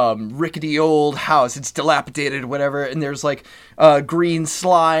rickety old house. It's dilapidated, whatever. And there's like green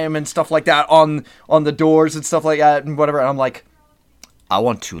slime and stuff like that on the doors and stuff like that and whatever." And I'm like, "I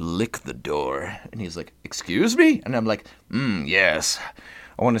want to lick the door." And he's like, "Excuse me?" And I'm like, "Yes.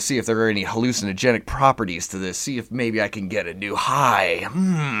 I want to see if there are any hallucinogenic properties to this. See if maybe I can get a new high."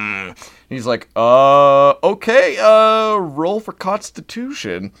 And he's like, "Okay, roll for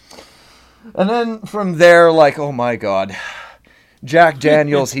Constitution." And then from there, like, oh my God. Jack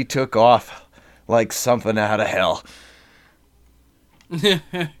Daniels, he took off like something out of hell.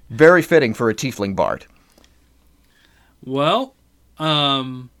 Very fitting for a tiefling bard. Well,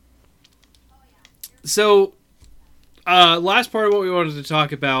 so last part of what we wanted to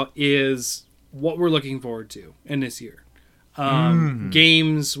talk about is what we're looking forward to in this year.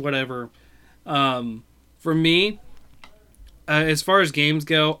 Games, whatever. For me, as far as games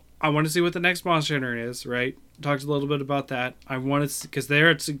go, I want to see what the next Monster Hunter is, right? Talked a little bit about that. I want to, because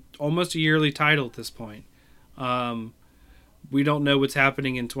it's almost a yearly title at this point. We don't know what's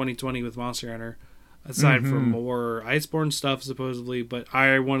happening in 2020 with Monster Hunter, aside from more Iceborne stuff, supposedly, but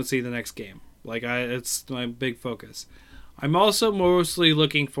I want to see the next game. Like, it's my big focus. I'm also mostly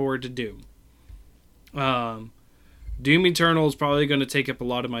looking forward to Doom. Doom Eternal is probably going to take up a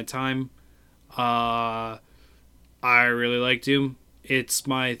lot of my time. I really like Doom. It's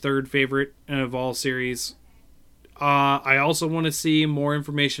my third favorite of all series. I also want to see more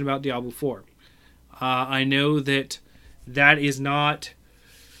information about Diablo 4. I know that is not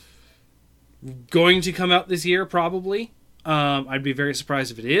going to come out this year, probably. I'd be very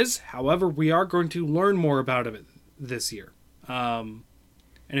surprised if it is. However, we are going to learn more about it this year. And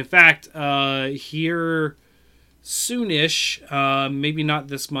in fact, here soonish, maybe not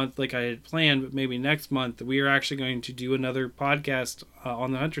this month like I had planned, but maybe next month, we are actually going to do another podcast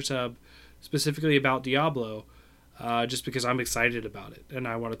on the Hunter's Hub specifically about Diablo. Just because I'm excited about it and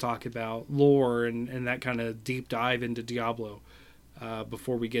I want to talk about lore and that kind of deep dive into Diablo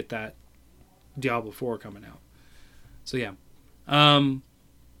before we get that Diablo 4 coming out. So yeah.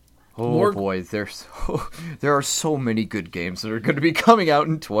 Boy, there are so many good games that are going to be coming out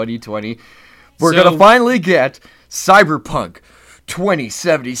in 2020. We're going to finally get Cyberpunk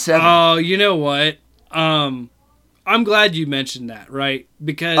 2077. Oh, you know what? I'm glad you mentioned that, right?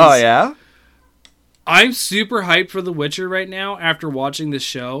 Because oh yeah, I'm super hyped for The Witcher right now after watching this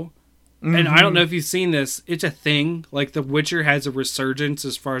show. Mm-hmm. And I don't know if you've seen this. It's a thing. Like, The Witcher has a resurgence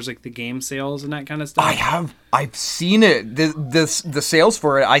as far as, like, the game sales and that kind of stuff. I have. I've seen it. The sales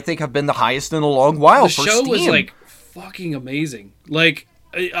for it, I think, have been the highest in a long while for Steam. The show was, like, fucking amazing. Like,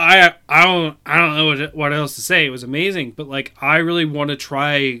 I don't know what else to say. It was amazing. But, like, I really want to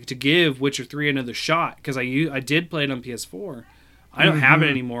try to give Witcher 3 another shot. Because I did play it on PS4. I don't have it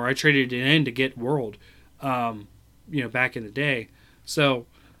anymore. I traded it in to get World, back in the day. So,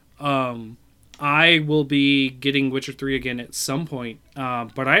 I will be getting Witcher 3 again at some point.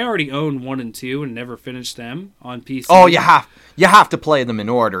 But I already own 1 and 2 and never finished them on PC. Oh, you have to play them in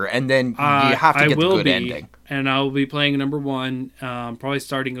order, and then you have to get the good ending. And I will be playing number 1, probably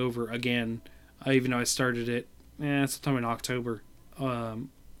starting over again, even though I started it sometime in October.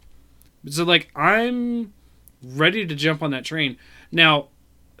 So, like, I'm ready to jump on that train. Now,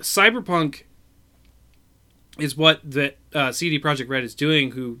 Cyberpunk is what the CD Projekt Red is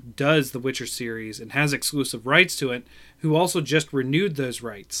doing, who does the Witcher series and has exclusive rights to it, who also just renewed those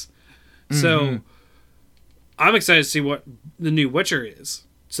rights. Mm-hmm. So, I'm excited to see what the new Witcher is.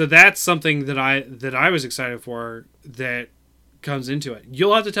 So that's something that I was excited for that comes into it.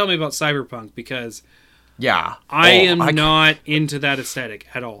 You'll have to tell me about Cyberpunk because I am not into that aesthetic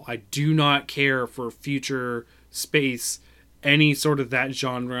at all. I do not care for future space, any sort of that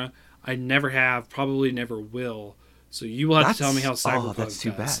genre. I never have, probably never will. So you will have to tell me how Cyberpunk does. That's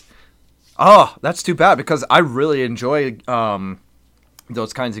too bad. Oh, that's too bad because I really enjoy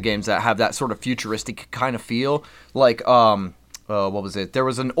those kinds of games that have that sort of futuristic kind of feel. Like, what was it? There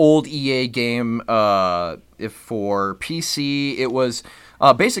was an old EA game for PC. It was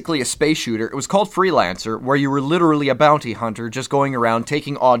basically a space shooter. It was called Freelancer, where you were literally a bounty hunter just going around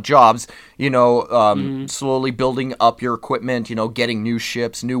taking odd jobs, slowly building up your equipment, getting new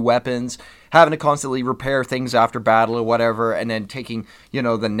ships, new weapons, having to constantly repair things after battle or whatever, and then taking,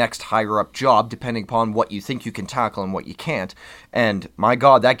 the next higher up job depending upon what you think you can tackle and what you can't. And my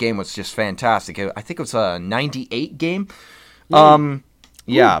God, that game was just fantastic. I think it was a 98 game.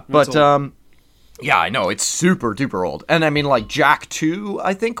 Yeah, I know, it's super duper old. And I mean, like, Jak 2,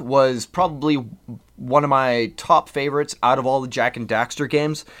 I think, was probably one of my top favorites out of all the Jak and Daxter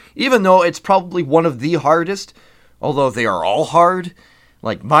games. Even though it's probably one of the hardest, although they are all hard.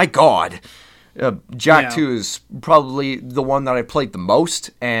 Like, my God. Jak 2 is probably the one that I played the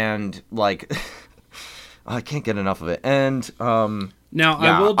most, and, like, I can't get enough of it. And, now,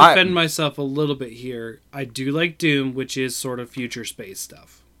 I will defend myself a little bit here. I do like Doom, which is sort of future space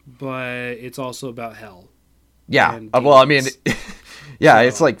stuff. But it's also about hell. Yeah. Well, I mean, yeah,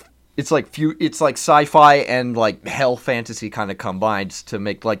 so, it's like sci-fi and like hell fantasy kind of combined to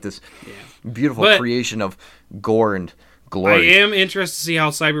make like this beautiful creation of gore and glory. I am interested to see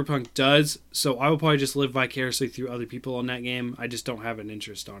how Cyberpunk does, so I will probably just live vicariously through other people on that game. I just don't have an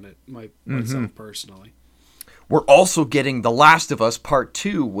interest on it myself personally. We're also getting The Last of Us Part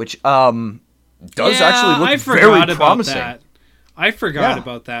 2, which does actually look very promising. I forgot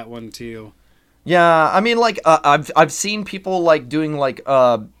about that one too. Yeah, I mean, like I've seen people like doing like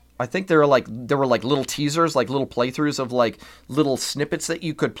I think there were like little teasers, like little playthroughs of like little snippets that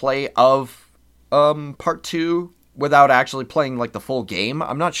you could play of Part 2 without actually playing like the full game.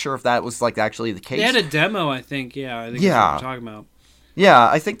 I'm not sure if that was like actually the case. They had a demo, I think. Yeah, I think that's what we're talking about. Yeah,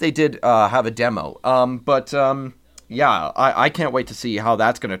 I think they did have a demo. I can't wait to see how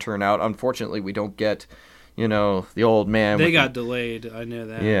that's going to turn out. Unfortunately, we don't get. The old man. They got delayed. I know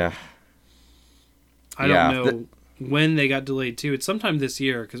that. Yeah. I don't know when they got delayed, too. It's sometime this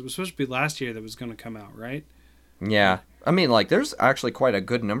year, because it was supposed to be last year that was going to come out, right? Yeah. I mean, like, there's actually quite a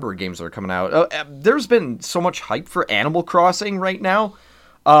good number of games that are coming out. There's been so much hype for Animal Crossing right now.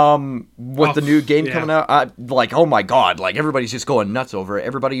 With the new game coming out, like, oh my god, like, everybody's just going nuts over it.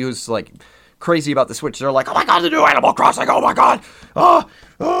 Everybody who's, like, crazy about the Switch, they're like, oh my god, the new Animal Crossing, oh my god,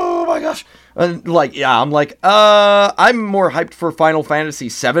 oh my gosh. And, like, yeah, I'm like, I'm more hyped for Final Fantasy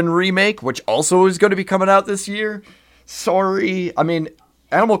VII Remake, which also is going to be coming out this year. Sorry. I mean,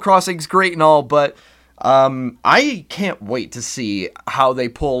 Animal Crossing's great and all, but I can't wait to see how they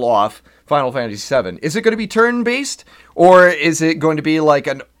pull off Final Fantasy VII. Is it going to be turn-based, or is it going to be like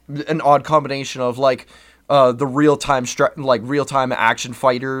an odd combination of like the real-time action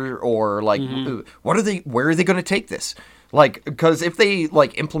fighter, or like where are they going to take this? Like, because if they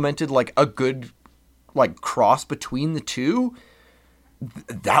like implemented like a good like cross between the two,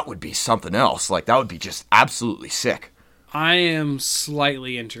 that would be something else. Like, that would be just absolutely sick. I am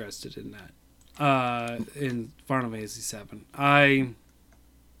slightly interested in that. In Final Fantasy VII, I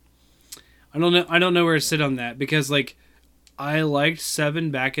don't know where to sit on that, because like I liked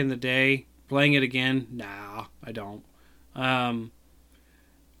 7 back in the day. Playing it again, nah, I don't.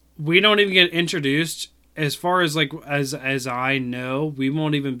 We don't even get introduced, as far as like as I know, we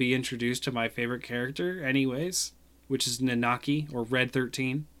won't even be introduced to my favorite character anyways, which is Nanaki, or Red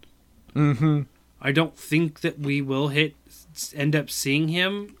 13. Mm-hmm. I don't think that we will end up seeing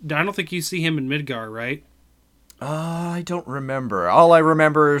him. I don't think you see him in Midgar, right? I don't remember. All I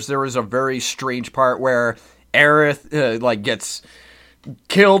remember is there was a very strange part where Aerith like gets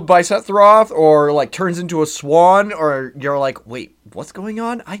killed by Sephiroth, or like turns into a swan, or you're like, wait, what's going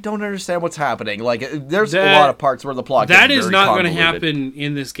on? I don't understand what's happening. Like, there's a lot of parts where the plot that gets is very not going to convoluted. happen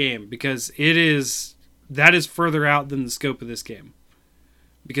in this game, because that is further out than the scope of this game,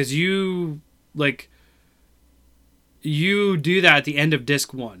 because you do that at the end of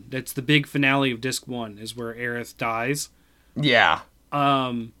Disc 1. That's the big finale of Disc 1, is where Aerith dies. Yeah.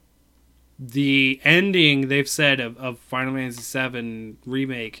 The ending, they've said, of Final Fantasy VII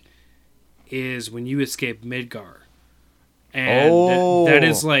Remake is when you escape Midgar. And that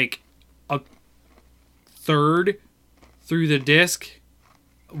is like a third through the Disc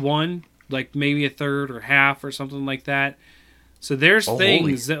 1, like maybe a third or half or something like that. So there's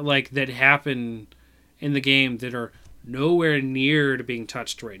things that happen in the game that are nowhere near to being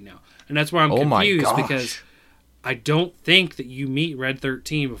touched right now. And that's why I'm confused, because I don't think that you meet Red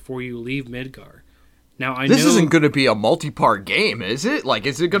 13 before you leave Midgar. Now, I know this isn't going to be a multi-part game, is it? Like,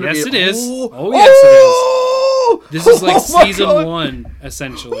 is it going to be? Yes, it is. Oh, yes, it is. This is like season 1,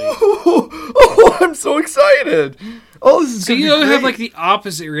 essentially. Oh, I'm so excited. Oh, this is so going to be you great. have like the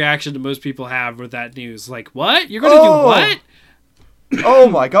opposite reaction to most people have with that news. Like, what? You're going to do what? Oh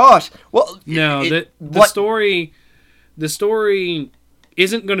my gosh. Well, no, the story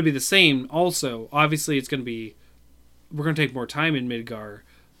isn't going to be the same. Also, obviously, we're going to take more time in Midgar,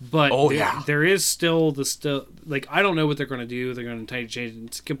 but there is still like, I don't know what they're going to do. They're going to change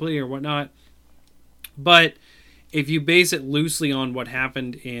it completely or whatnot. But if you base it loosely on what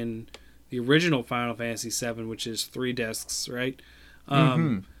happened in the original Final Fantasy VII, which is 3 discs, right?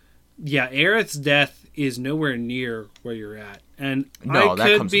 Yeah, Aerith's death is nowhere near where you're at. And I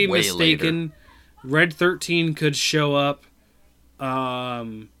could be mistaken. Later. Red 13 could show up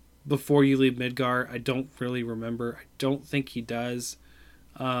before you leave Midgar. I don't really remember. I don't think he does.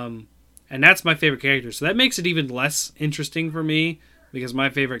 And that's my favorite character. So that makes it even less interesting for me, because my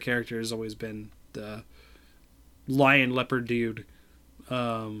favorite character has always been the lion leopard dude,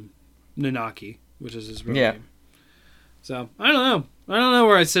 Nanaki, which is his real name. So, I don't know. I don't know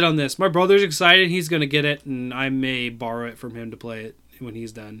where I sit on this. My brother's excited. He's going to get it, and I may borrow it from him to play it when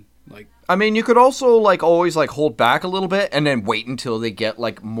he's done. Like, I mean, you could also like always like hold back a little bit and then wait until they get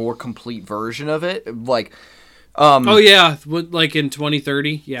like more complete version of it. Like, oh yeah, like in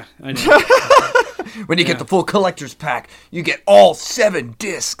 2030. Yeah, I know. When you get the full collector's pack, you get all 7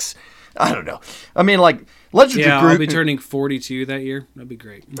 discs. I don't know. I mean, like, Legend of Groot. I'll be turning 42 that year. That'd be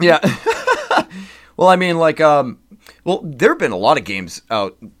great. Yeah. Well, I mean, like, there have been a lot of games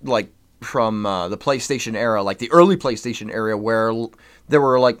out, like, from the PlayStation era, like the early PlayStation era, where there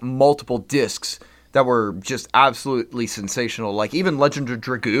were, like, multiple discs that were just absolutely sensational. Like, even Legend of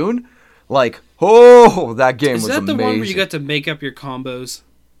Dragoon, like, that game was amazing. Is that the one where you got to make up your combos?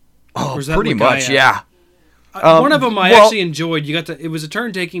 Oh, pretty much, yeah. One of them I actually enjoyed. It was a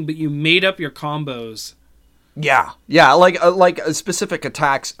turn taking, but you made up your combos. Yeah, like specific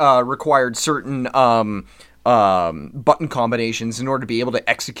attacks required certain button combinations in order to be able to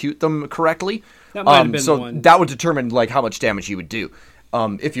execute them correctly. That might have been the one. That would determine like how much damage you would do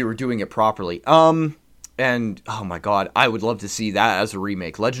if you were doing it properly. And, oh my god, I would love to see that as a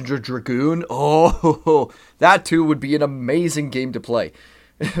remake. Legend of Dragoon? Oh, that too would be an amazing game to play.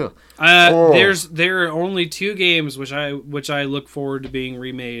 There are only 2 games which I look forward to being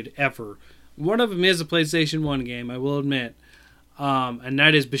remade ever. One of them is a PlayStation 1 game, I will admit, and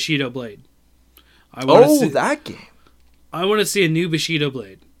that is Bushido Blade. That game. I want to see a new Bushido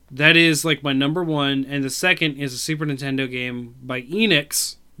Blade. That is like my number 1, and the second is a Super Nintendo game by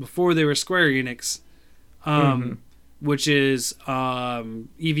Enix before they were Square Enix, which is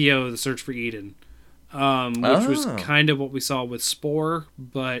EVO: The Search for Eden. Which was kind of what we saw with Spore,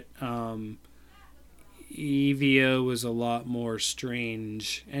 but EVO was a lot more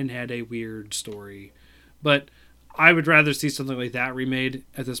strange and had a weird story. But I would rather see something like that remade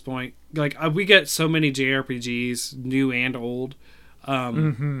at this point. Like, we get so many JRPGs, new and old.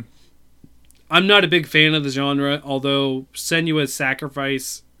 I'm not a big fan of the genre, although Senua's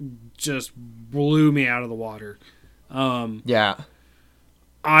Sacrifice just blew me out of the water. Yeah.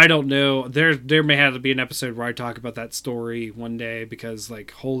 I don't know. There may have to be an episode where I talk about that story one day, because,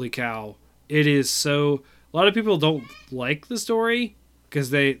 like, holy cow, it is so... A lot of people don't like the story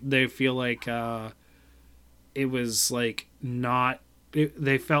because they feel like it was, like, not...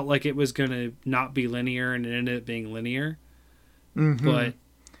 they felt like it was going to not be linear, and it ended up being linear. But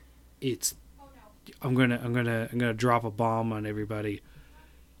it's... I'm gonna drop a bomb on everybody.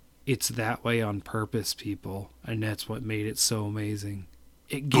 It's that way on purpose, people, and that's what made it so amazing.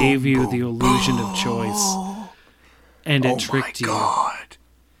 It gave you the illusion of choice, and it tricked you. God.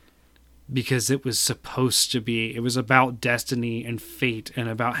 Because it was supposed to be. It was about destiny and fate, and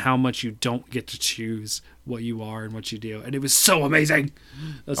about how much you don't get to choose what you are and what you do. And it was so amazing.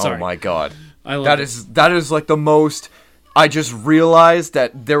 Oh my god, I love that is like the most. I just realized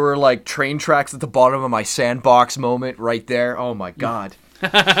that there were like train tracks at the bottom of my sandbox moment right there. Oh my god.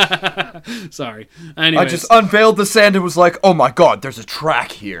 Sorry. Anyways. I just unveiled the sand and was like, oh my god, there's a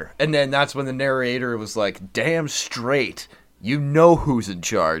track here. And then that's when the narrator was like, damn straight. You know who's in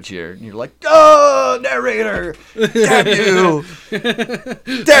charge here. And you're like, oh, narrator. Damn you.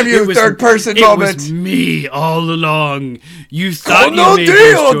 Damn you, third person moment. It was me all along. You thought you made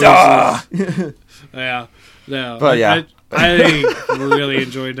those choices. Yeah. No. But yeah. I really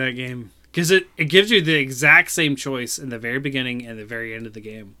enjoyed that game. Because it gives you the exact same choice in the very beginning and the very end of the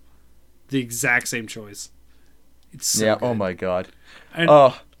game. The exact same choice. It's so good. Oh my god.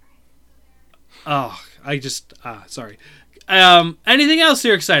 Sorry. Anything else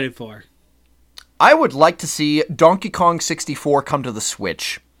you're excited for? I would like to see Donkey Kong 64 come to the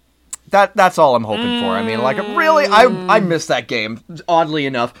Switch. That's all I'm hoping for. I mean, like, really, I miss that game, oddly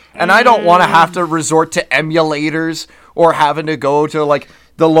enough. And I don't want to have to resort to emulators or having to go to, like,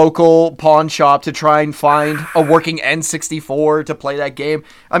 the local pawn shop to try and find a working N64 to play that game.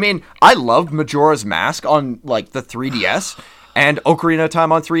 I mean, I loved Majora's Mask on, like, the 3DS and Ocarina of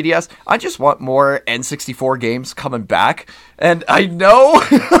Time on 3DS. I just want more N64 games coming back. And I know,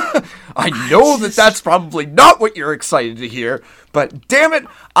 that's probably not what you're excited to hear, but damn it,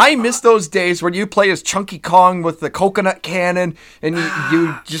 I miss those days when you play as Chunky Kong with the coconut cannon, and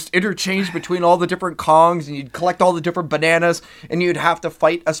you just interchange between all the different Kongs, and you'd collect all the different bananas, and you'd have to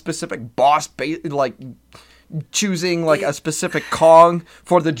fight a specific boss, like choosing like a specific Kong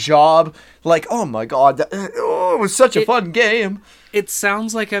for the job. Like, oh my god, it was such a fun game. It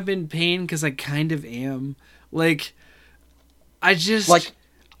sounds like I'm in pain because I kind of am. Like, I just... Like,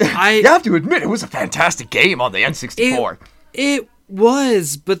 you have to admit, it was a fantastic game on the N64. It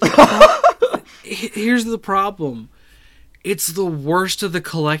was, but here's the problem. It's the worst of the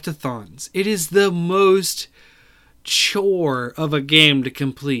collectathons. It is the most chore of a game to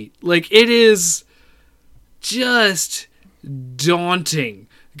complete. Like, it is just daunting.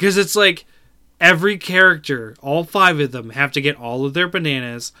 Because it's like, every character, all 5 of them, have to get all of their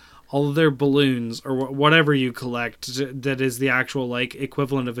bananas, all of their balloons, or whatever you collect that is the actual, like,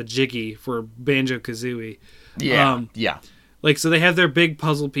 equivalent of a Jiggy for Banjo-Kazooie. Yeah. Like, so they have their big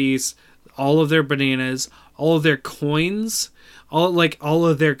puzzle piece, all of their bananas, all of their coins, all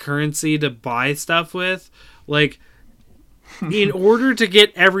of their currency to buy stuff with. Like, in order to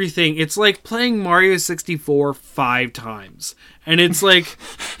get everything, it's like playing Mario 64 5 times. And it's like...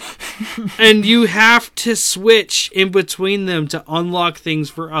 and you have to switch in between them to unlock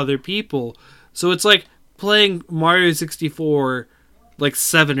things for other people. So it's like playing Mario 64 like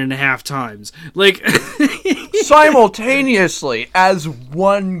 7.5 times. Like... simultaneously as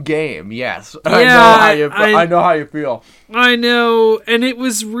one game. Yes. Yeah, I know how you feel. I know. And it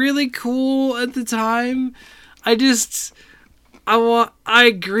was really cool at the time. I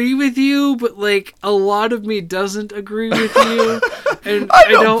agree with you, but like a lot of me doesn't agree with you, and I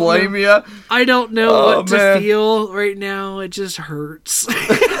don't blame you. I don't know Oh, what man. to feel right now. It just hurts.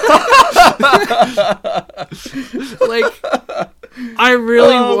 Like, I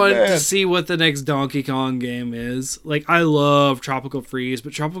really want man. to see what the next Donkey Kong game is. Like, I love Tropical Freeze,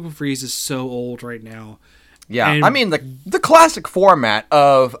 but Tropical Freeze is so old right now. Yeah, And- I mean, the classic format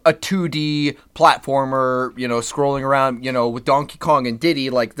of a 2D platformer, scrolling around, with Donkey Kong and Diddy,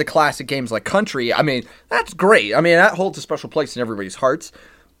 like the classic games like Country, I mean, that's great. I mean, that holds a special place in everybody's hearts.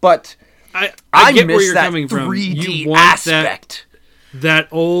 But I get miss where you're that coming from. 3D You want aspect. that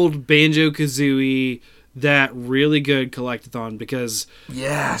old Banjo-Kazooie, that really good collectathon, because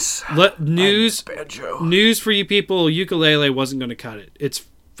Yes. news Banjo. for you people, Ukulele wasn't going to cut it. It's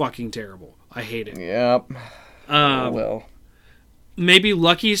fucking terrible. I hate it. Yep. Well. Maybe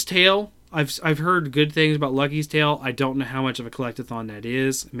Lucky's Tale. I've heard good things about Lucky's Tale. I don't know how much of a collectathon that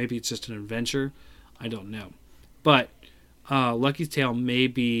is. Maybe it's just an adventure. I don't know. But Lucky's Tale may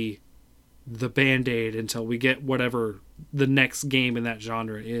be the Band-Aid until we get whatever the next game in that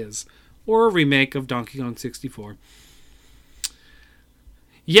genre is. Or a remake of Donkey Kong 64.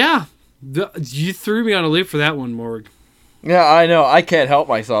 Yeah. You threw me on a loop for that one, Morg. Yeah, I know. I can't help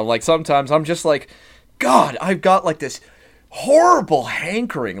myself. Like, sometimes I'm just like, God, I've got like this horrible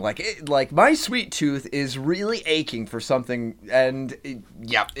hankering. Like my sweet tooth is really aching for something, and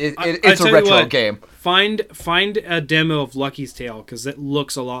it's a retro game. Find a demo of Lucky's Tale, because it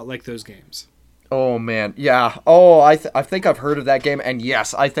looks a lot like those games. Oh man, yeah. Oh, I think I've heard of that game, and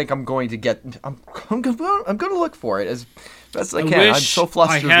yes, I think I'm going to get. I'm going to look for it as best as I can. I'm so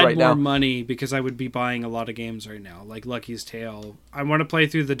flustered I had right more now. money, because I would be buying a lot of games right now, like Lucky's Tale. I want to play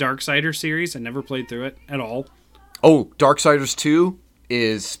through the Darksider series. I never played through it at all. Oh, Darksiders 2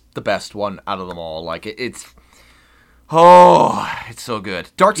 is the best one out of them all. Like it's so good.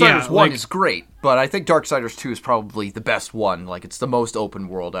 Darksiders 1 is great, but I think Darksiders 2 is probably the best one. Like it's the most open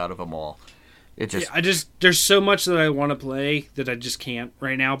world out of them all. It just There's so much that I want to play that I just can't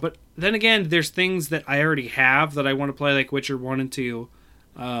right now. But then again, there's things that I already have that I want to play, like Witcher 1 and 2.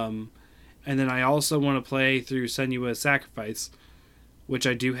 And then I also want to play through Senua's Sacrifice, which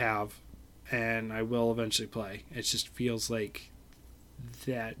I do have, and I will eventually play. It just feels like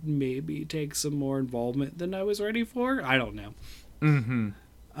that maybe takes some more involvement than I was ready for. I don't know. Mm-hmm.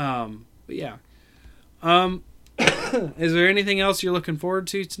 But yeah. Is there anything else you're looking forward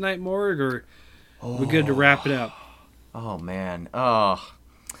to tonight, Morg, or we good to wrap it up? Oh man. I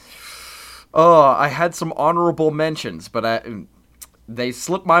had some honorable mentions, but they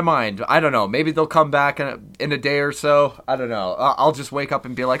slipped my mind. I don't know. Maybe they'll come back in a day or so. I don't know. I'll just wake up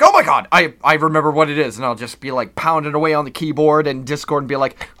and be like, oh my god, I remember what it is. And I'll just be like pounding away on the keyboard and Discord and be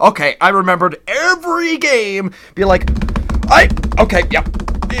like, okay, I remembered every game. Be like, okay, yep.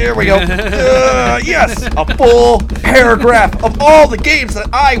 Here we go. Yes, a full paragraph of all the games that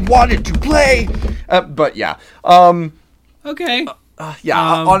I wanted to play. But yeah. Okay.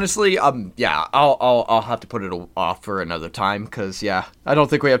 Honestly, I'll have to put it off for another time because I don't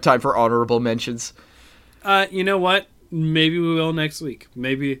think we have time for honorable mentions. You know what? Maybe we will next week.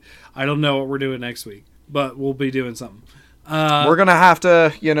 Maybe I don't know what we're doing next week, but we'll be doing something. We're gonna have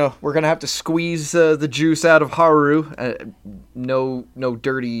to squeeze the juice out of Haru. No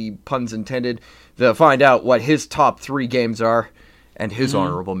dirty puns intended. To find out what his top 3 games are and his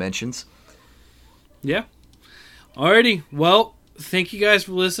honorable mentions. Yeah. Alrighty. Well, thank you guys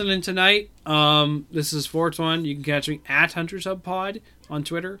for listening tonight. This is Fortune. You can catch me at HuntersHubPod on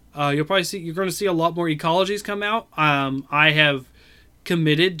Twitter. You're going to see a lot more ecologies come out. I have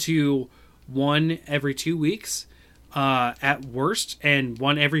committed to one every 2 weeks. At worst, and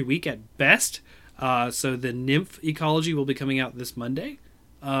one every week at best. So the Nymph ecology will be coming out this Monday.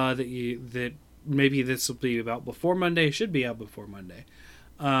 That maybe this will be about before Monday. Should be out before Monday.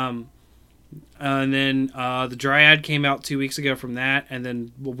 And then the Dryad came out 2 weeks ago from that, and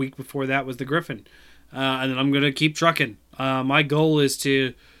then a week before that was the Griffin. And then I'm gonna keep trucking. My goal is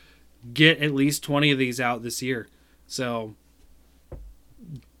to get at least 20 of these out this year. So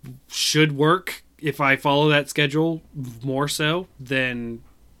should work. If I follow that schedule more so than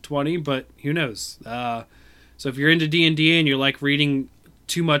 20, but who knows? So if you're into D&D and you're like reading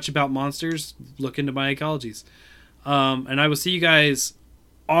too much about monsters, look into my ecologies. And I will see you guys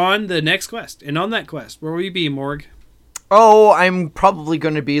on the next quest. And on that quest, where will you be, Morg? Oh, I'm probably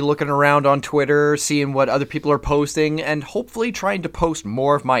going to be looking around on Twitter, seeing what other people are posting, and hopefully trying to post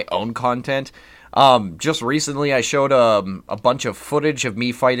more of my own content. Just recently I showed a bunch of footage of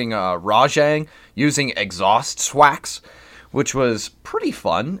me fighting Rajang using exhaust swax, which was pretty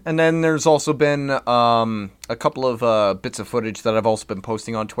fun. And then there's also been a couple of bits of footage that I've also been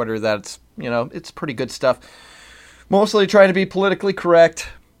posting on Twitter that's, it's pretty good stuff. Mostly trying to be politically correct,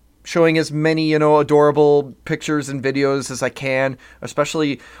 showing as many, adorable pictures and videos as I can,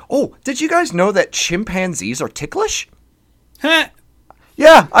 especially... Oh, did you guys know that chimpanzees are ticklish? Heh.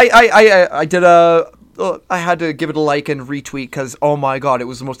 Yeah, I did I had to give it a like and retweet because, oh my god, it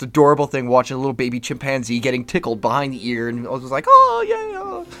was the most adorable thing watching a little baby chimpanzee getting tickled behind the ear, and I was like, oh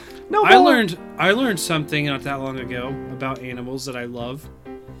yeah, no. I learned something not that long ago about animals that I love.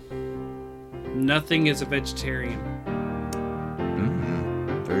 Nothing is a vegetarian.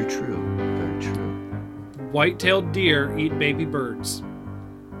 Very true. Very true. White-tailed deer eat baby birds.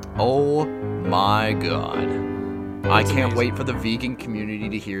 Oh my god. I can't amazing. wait for the vegan community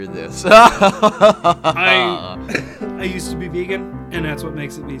to hear this. I used to be vegan, and that's what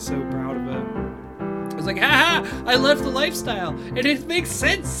makes me so proud of it. I was like, ha ha! I left the lifestyle, and it makes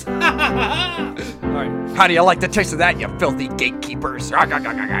sense. All right. How do you like the taste of that, you filthy gatekeepers? But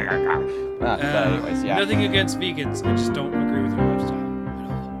anyways, yeah. Nothing against vegans. I just don't agree with your lifestyle at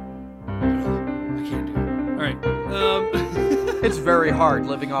all. I can't do it. All right. It's very hard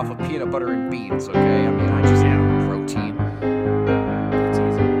living off of peanut butter and beans, okay? I mean, I just protein. That's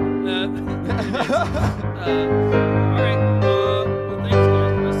easy.